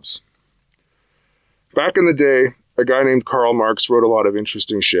Without Jobs. Back in the day, a guy named Karl Marx wrote a lot of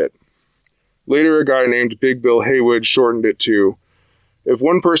interesting shit. Later, a guy named Big Bill Haywood shortened it to, if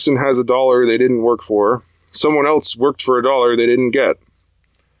one person has $1 they didn't work for, someone else worked for $1 they didn't get.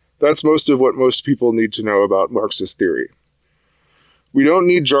 That's most of what most people need to know about Marxist theory. We don't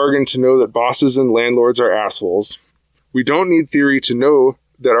need jargon to know that bosses and landlords are assholes. We don't need theory to know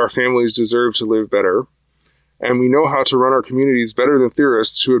that our families deserve to live better. And we know how to run our communities better than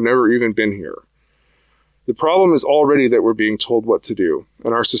theorists who have never even been here. The problem is already that we're being told what to do,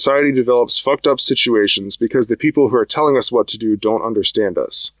 and our society develops fucked up situations because the people who are telling us what to do don't understand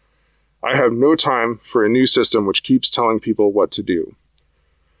us. I have no time for a new system which keeps telling people what to do.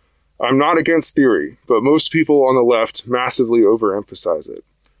 I'm not against theory, but most people on the left massively overemphasize it.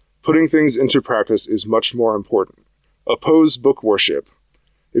 Putting things into practice is much more important. Oppose book worship.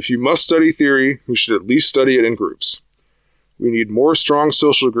 If you must study theory, you should at least study it in groups. We need more strong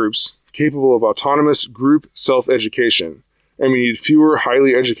social groups capable of autonomous group self-education, and we need fewer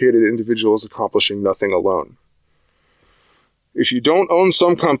highly educated individuals accomplishing nothing alone. If you don't own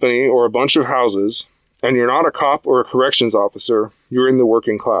some company or a bunch of houses, and you're not a cop or a corrections officer, you're in the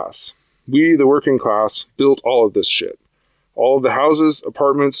working class. We, the working class, built all of this shit. All of the houses,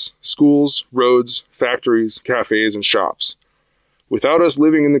 apartments, schools, roads, factories, cafes, and shops. Without us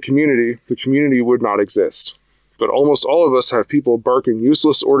living in the community would not exist. But almost all of us have people barking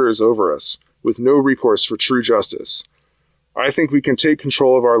useless orders over us, with no recourse for true justice. I think we can take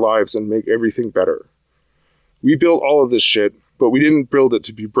control of our lives and make everything better. We built all of this shit, but we didn't build it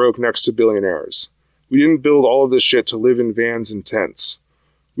to be broke next to billionaires. We didn't build all of this shit to live in vans and tents.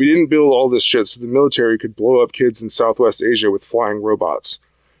 We didn't build all this shit so the military could blow up kids in Southwest Asia with flying robots.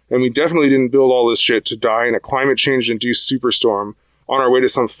 And we definitely didn't build all this shit to die in a climate change-induced superstorm on our way to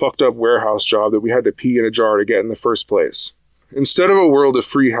some fucked up warehouse job that we had to pee in a jar to get in the first place. Instead of a world of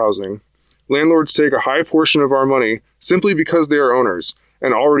free housing, landlords take a high portion of our money simply because they are owners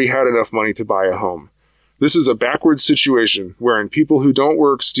and already had enough money to buy a home. This is a backwards situation wherein people who don't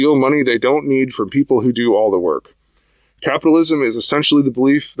work steal money they don't need from people who do all the work. Capitalism is essentially the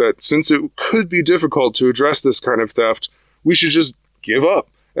belief that since it could be difficult to address this kind of theft, we should just give up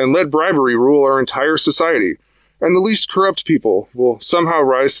and let bribery rule our entire society, and the least corrupt people will somehow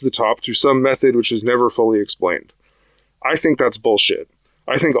rise to the top through some method which is never fully explained. I think that's bullshit.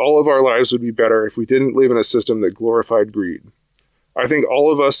 I think all of our lives would be better if we didn't live in a system that glorified greed. I think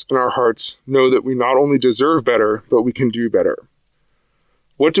all of us in our hearts know that we not only deserve better, but we can do better.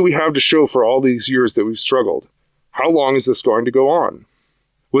 What do we have to show for all these years that we've struggled? How long is this going to go on?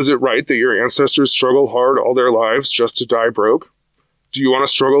 Was it right that your ancestors struggled hard all their lives just to die broke? Do you want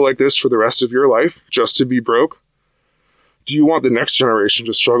to struggle like this for the rest of your life, just to be broke? Do you want the next generation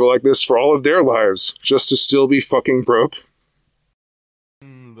to struggle like this for all of their lives, just to still be fucking broke?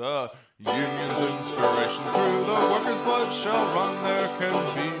 The union's inspiration through the workers' blood shall run. There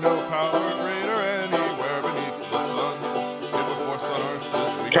can be no power greater anywhere beneath the sun. If a force on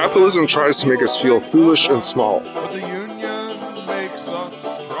earth is weak, Capitalism tries to make us feel foolish and small. but the union makes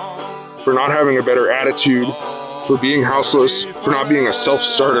us strong. For not having a better attitude, for being houseless, for not being a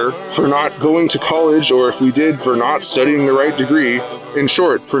self-starter, for not going to college, or if we did, for not studying the right degree. In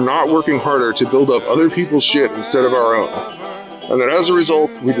short, for not working harder to build up other people's shit instead of our own. And that as a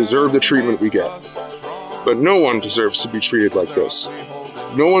result, we deserve the treatment we get. But no one deserves to be treated like this.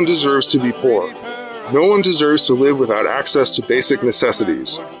 No one deserves to be poor. No one deserves to live without access to basic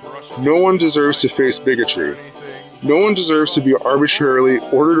necessities. No one deserves to face bigotry. No one deserves to be arbitrarily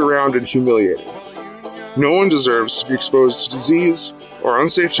ordered around and humiliated. No one deserves to be exposed to disease, or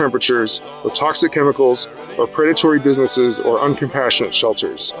unsafe temperatures, or toxic chemicals, or predatory businesses, or uncompassionate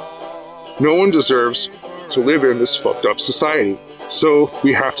shelters. No one deserves to live in this fucked up society. So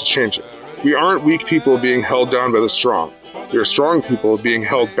we have to change it. We aren't weak people being held down by the strong. We are strong people being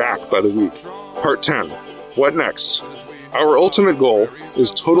held back by the weak. Part 10. What next? Our ultimate goal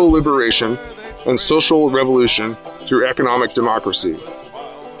is total liberation and social revolution through economic democracy.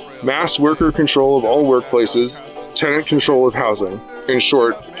 Mass worker control of all workplaces, tenant control of housing, in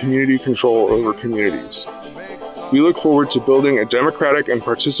short, community control over communities. We look forward to building a democratic and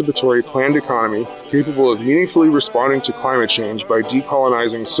participatory planned economy capable of meaningfully responding to climate change by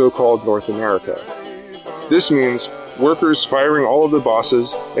decolonizing so-called North America. This means workers firing all of the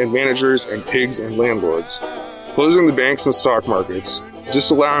bosses and managers and pigs and landlords, closing the banks and stock markets,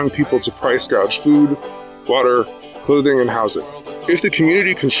 disallowing people to price gouge food, water, clothing, and housing. If the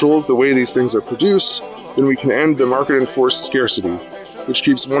community controls the way these things are produced, then we can end the market-enforced scarcity, which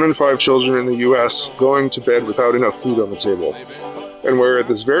keeps 1 in 5 children in the U.S. going to bed without enough food on the table, and where at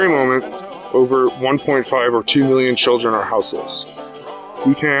this very moment, over 1.5 or 2 million children are houseless.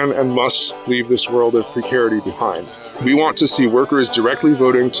 We can and must leave this world of precarity behind. We want to see workers directly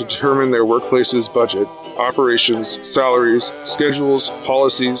voting to determine their workplace's budget, operations, salaries, schedules,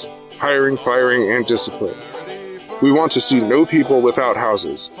 policies, hiring, firing, and discipline. We want to see no people without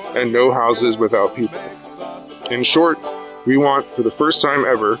houses, and no houses without people. In short, we want, for the first time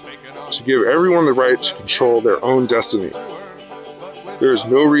ever, to give everyone the right to control their own destiny. There is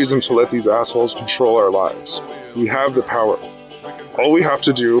no reason to let these assholes control our lives. We have the power. All we have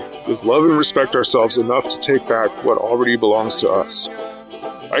to do is love and respect ourselves enough to take back what already belongs to us.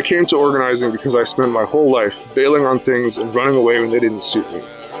 I came to organizing because I spent my whole life bailing on things and running away when they didn't suit me.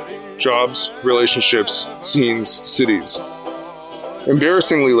 Jobs, relationships, scenes, cities.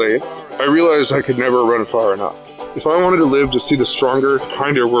 Embarrassingly late, I realized I could never run far enough. If I wanted to live to see the stronger,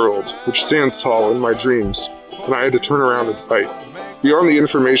 kinder world, which stands tall in my dreams, then I had to turn around and fight. Beyond the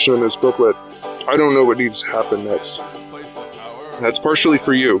information in this booklet, I don't know what needs to happen next. And that's partially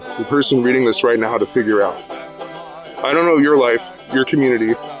for you, the person reading this right now, to figure out. I don't know your life, your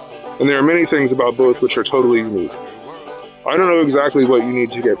community, and there are many things about both which are totally unique. I don't know exactly what you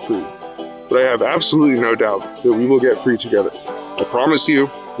need to get free, but I have absolutely no doubt that we will get free together. I promise you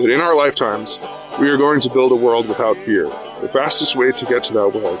that in our lifetimes, we are going to build a world without fear, The fastest way to get to that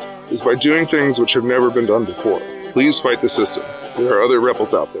world is by doing things which have never been done before. Please fight the system. There are other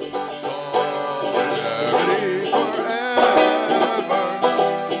rebels out there.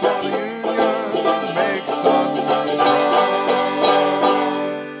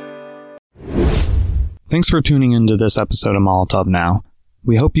 Thanks for tuning into this episode of Molotov Now.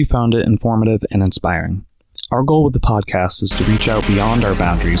 We hope you found it informative and inspiring. Our goal with the podcast is to reach out beyond our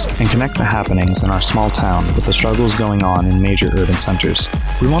boundaries and connect the happenings in our small town with the struggles going on in major urban centers.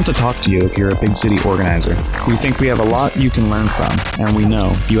 We want to talk to you if you're a big city organizer. We think we have a lot you can learn from, and we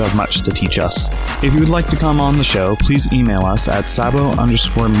know you have much to teach us. If you would like to come on the show, please email us at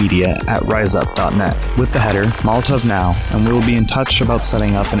sabo_media@riseup.net with the header Molotov Now, and we will be in touch about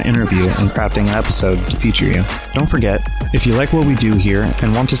setting up an interview and crafting an episode to feature you. Don't forget, if you like what we do here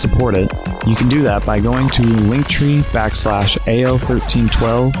and want to support it, you can do that by going to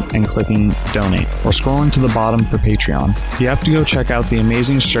linktree/AL1312 and clicking donate, or scrolling to the bottom for Patreon. You have to go check out the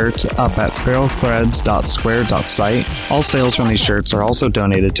amazing shirts up at feralthreads.square.site. All sales from these shirts are also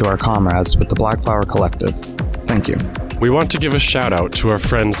donated to our comrades with the Black Flower Collective. Thank you. We want to give a shout out to our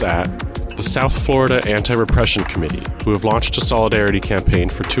friends at the South Florida Anti-Repression Committee, who have launched a solidarity campaign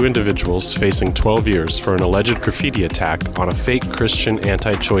for 2 individuals facing 12 years for an alleged graffiti attack on a fake Christian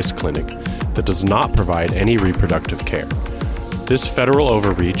anti-choice clinic that does not provide any reproductive care. This federal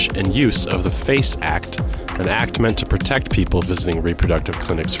overreach and use of the FACE Act, an act meant to protect people visiting reproductive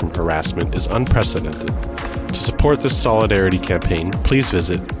clinics from harassment, is unprecedented. To support this solidarity campaign, please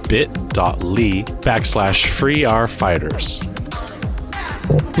visit bit.ly/freeourfighters.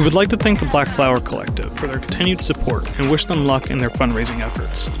 We would like to thank the Black Flower Collective for their continued support and wish them luck in their fundraising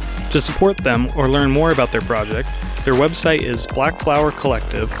efforts. To support them or learn more about their project, their website is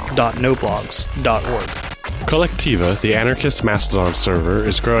blackflowercollective.noblogs.org. Collectiva, the anarchist Mastodon server,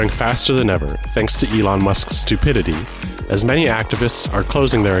 is growing faster than ever thanks to Elon Musk's stupidity, as many activists are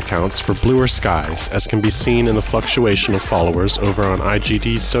closing their accounts for bluer skies, as can be seen in the fluctuation of followers over on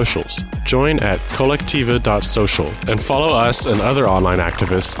IGD's socials. Join at collectiva.social and follow us and other online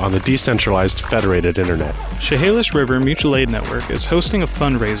activists on the decentralized federated internet. Chehalis River Mutual Aid Network is hosting a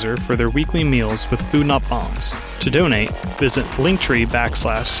fundraiser for their weekly meals with Food Not Bombs. To donate, visit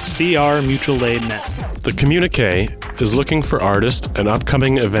linktree/CR Mutual Aid Net. The Communique is looking for artist and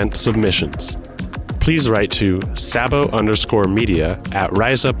upcoming event submissions. Please write to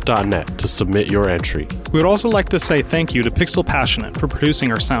sabo_media@riseup.net to submit your entry. We would also like to say thank you to Pixel Passionate for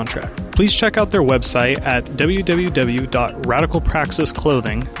producing our soundtrack. Please check out their website at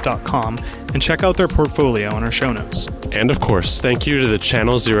www.radicalpraxisclothing.com and check out their portfolio in our show notes. And of course, thank you to the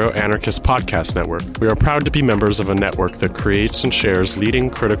Channel Zero Anarchist Podcast Network. We are proud to be members of a network that creates and shares leading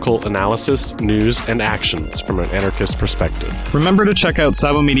critical analysis, news, and actions from an anarchist perspective. Remember to check out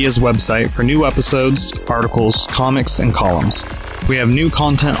Sabo Media's website for new episodes, articles, comics, and columns. We have new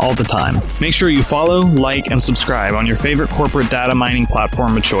content all the time. Make sure you follow, like, and subscribe on your favorite corporate data mining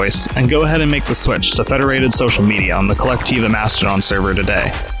platform of choice, and go ahead and make the switch to federated social media on the Collectiva Mastodon server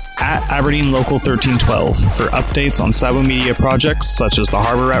today. At Aberdeen Local 1312 for updates on Sabo Media projects such as the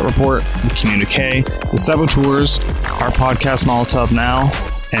Harbor Rat Report, the Communique, the Sabo Tours, our podcast Molotov Now,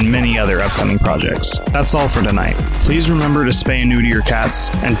 and many other upcoming projects. That's all for tonight. Please remember to spay and neuter your cats,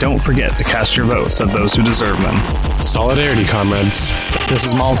 and don't forget to cast your votes at those who deserve them. Solidarity, comrades. This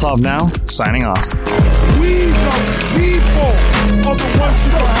is Molotov Now, signing off. We the people are the ones who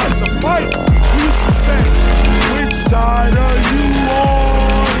don't have to fight. We used to say, which side are you on?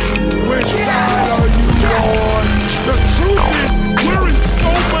 Which side are you on? The truth is, we're in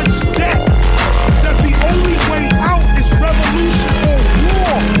so much debt that the only way out is revolution or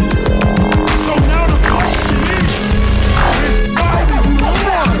war. So now the question is, which side are you on?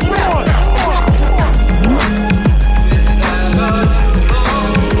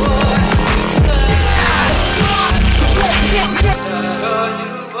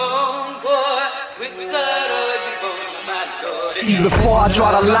 See, before I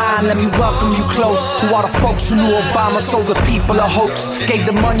draw the line, let me welcome you close to all the folks who knew Obama sold the people a hoax. Gave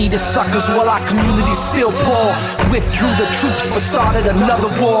the money to suckers while our community's still poor. Withdrew the troops but started another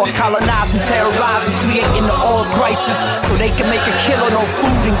war. Colonizing, terrorizing, creating the oil crisis so they can make a killing on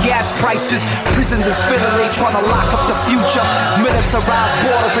food and gas prices. Prisons is filling, they trying to lock up the future. Militarized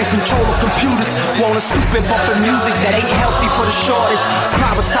borders and control of computers. Want a stupid bumping music that ain't healthy for the shortest.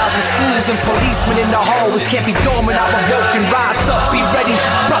 Private Advertising schools and policemen in the hallways can't be dormant. I'm awoken, rise up, be ready.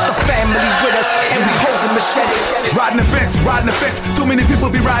 Brought the family with us, and we hold the machetes. Riding the fence, too many people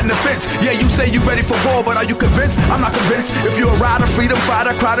be riding the fence. Yeah, you say you ready for war, but are you convinced? I'm not convinced. If you're a rider, freedom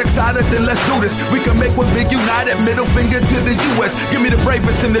fighter, crowd excited, then let's do this. We can make one big united, middle finger to the US. Give me the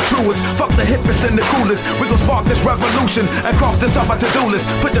bravest and the truest, fuck the hippest and the coolest. We gon' spark this revolution and cross this off our to-do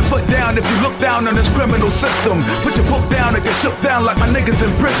list. Put your foot down if you look down on this criminal system. Put your book down and get shook down like my niggas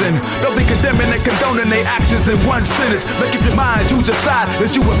in prison. They'll be condemning and condoning their actions in one sentence. Make up your mind, choose your side.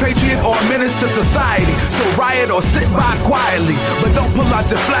 Is you a patriot or a menace to society? So riot or sit by quietly, but don't pull out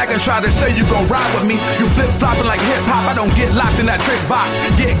your flag and try to say you gon' ride with me. You flip-flopping like hip-hop, I don't get locked in that trick box.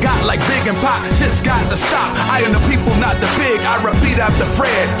 Get got like Big and Pop, shit's got to stop. I am the people, not the pig, I repeat after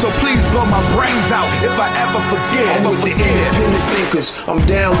Fred. So please blow my brains out if I ever forget. I'm with the independent thinkers, I'm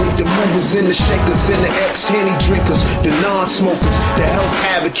down with the movers and the shakers and the ex-Henny drinkers, the non-smokers, the health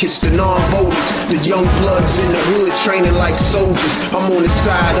advocates, the non-voters, the young bloods in the hood training like soldiers. I'm on the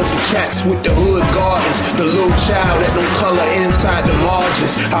side of the cats with the hood gardens, the little child that don't color inside the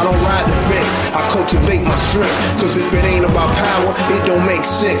margins. I don't ride the fence, I cultivate my strength, cause if it ain't about power, it don't make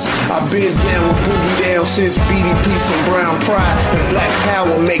sense. I've been down with Boogie Down since BDP, some brown pride, and black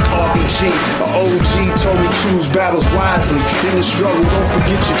power make RBG. A OG told me choose battles wisely. In the struggle, don't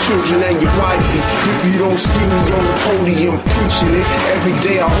forget your children and your wifey. If you don't see me on the podium preaching it, every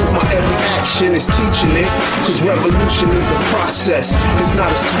day I hope my every action is teaching it. Cause revolution is a process, it's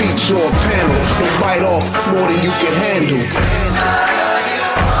not a speech or a panel. Don't bite off more than you can handle.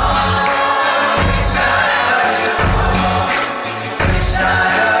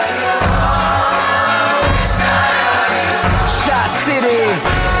 Shot City,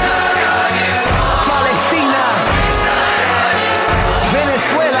 Palestina,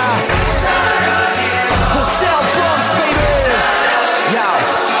 Venezuela, the South Bronx, baby.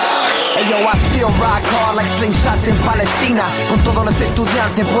 Yo, I still rock hard like slingshots in Palestina. Con todos los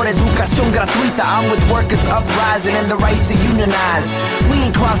estudiantes por educación gratuita. I'm with workers uprising and the right to unionize. We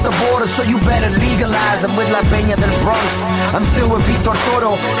ain't crossed the border, so you better legalize. I'm with La Peña del Bronx. I'm still with Victor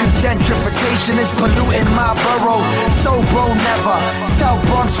Toro, cause gentrification is polluting my borough. So bro, never. South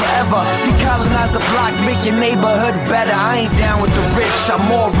Bronx forever. Decolonize the block, make your neighborhood better. I ain't down with the rich, I'm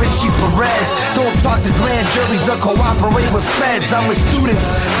more Richie Perez. Don't talk to grand juries or cooperate with feds. I'm with students,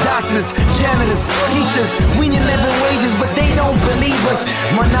 doctors, janitors, teachers. We need living wages, but they don't believe us.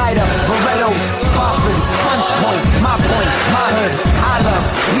 Monida, Barretto, Spofford, Hunts Point, my hood, I love.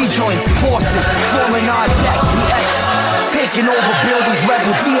 We join forces, forming our deck, taking over buildings,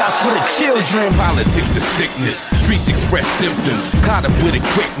 rebel Diaz for the children. Politics to sickness, streets express symptoms. Caught up with a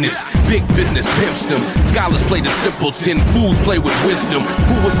quickness, big business pimps them. Scholars play the simpleton, fools play with wisdom.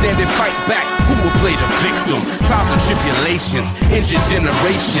 Who will stand and fight back? Who will play the victim? Trials and tribulations, injured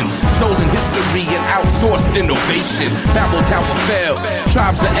generations. Stolen history and outsourced innovation. Babel Tower fell,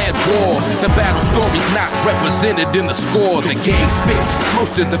 tribes are at war. The battle story's not represented in the score. The game's fixed,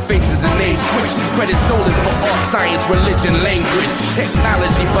 most of the faces and names switched. Credit stolen for art, science, religion, language,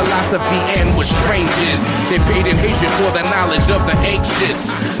 technology, philosophy, and with strangers. They paid in Haitian for the knowledge of the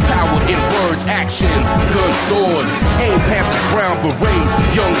ancients. Power in words, actions, guns, swords. Aim Panthers, brown berets,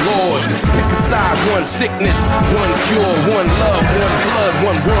 young lords. Pick a side, one sickness, one cure, one love, one blood,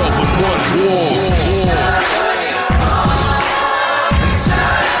 one world, but one war.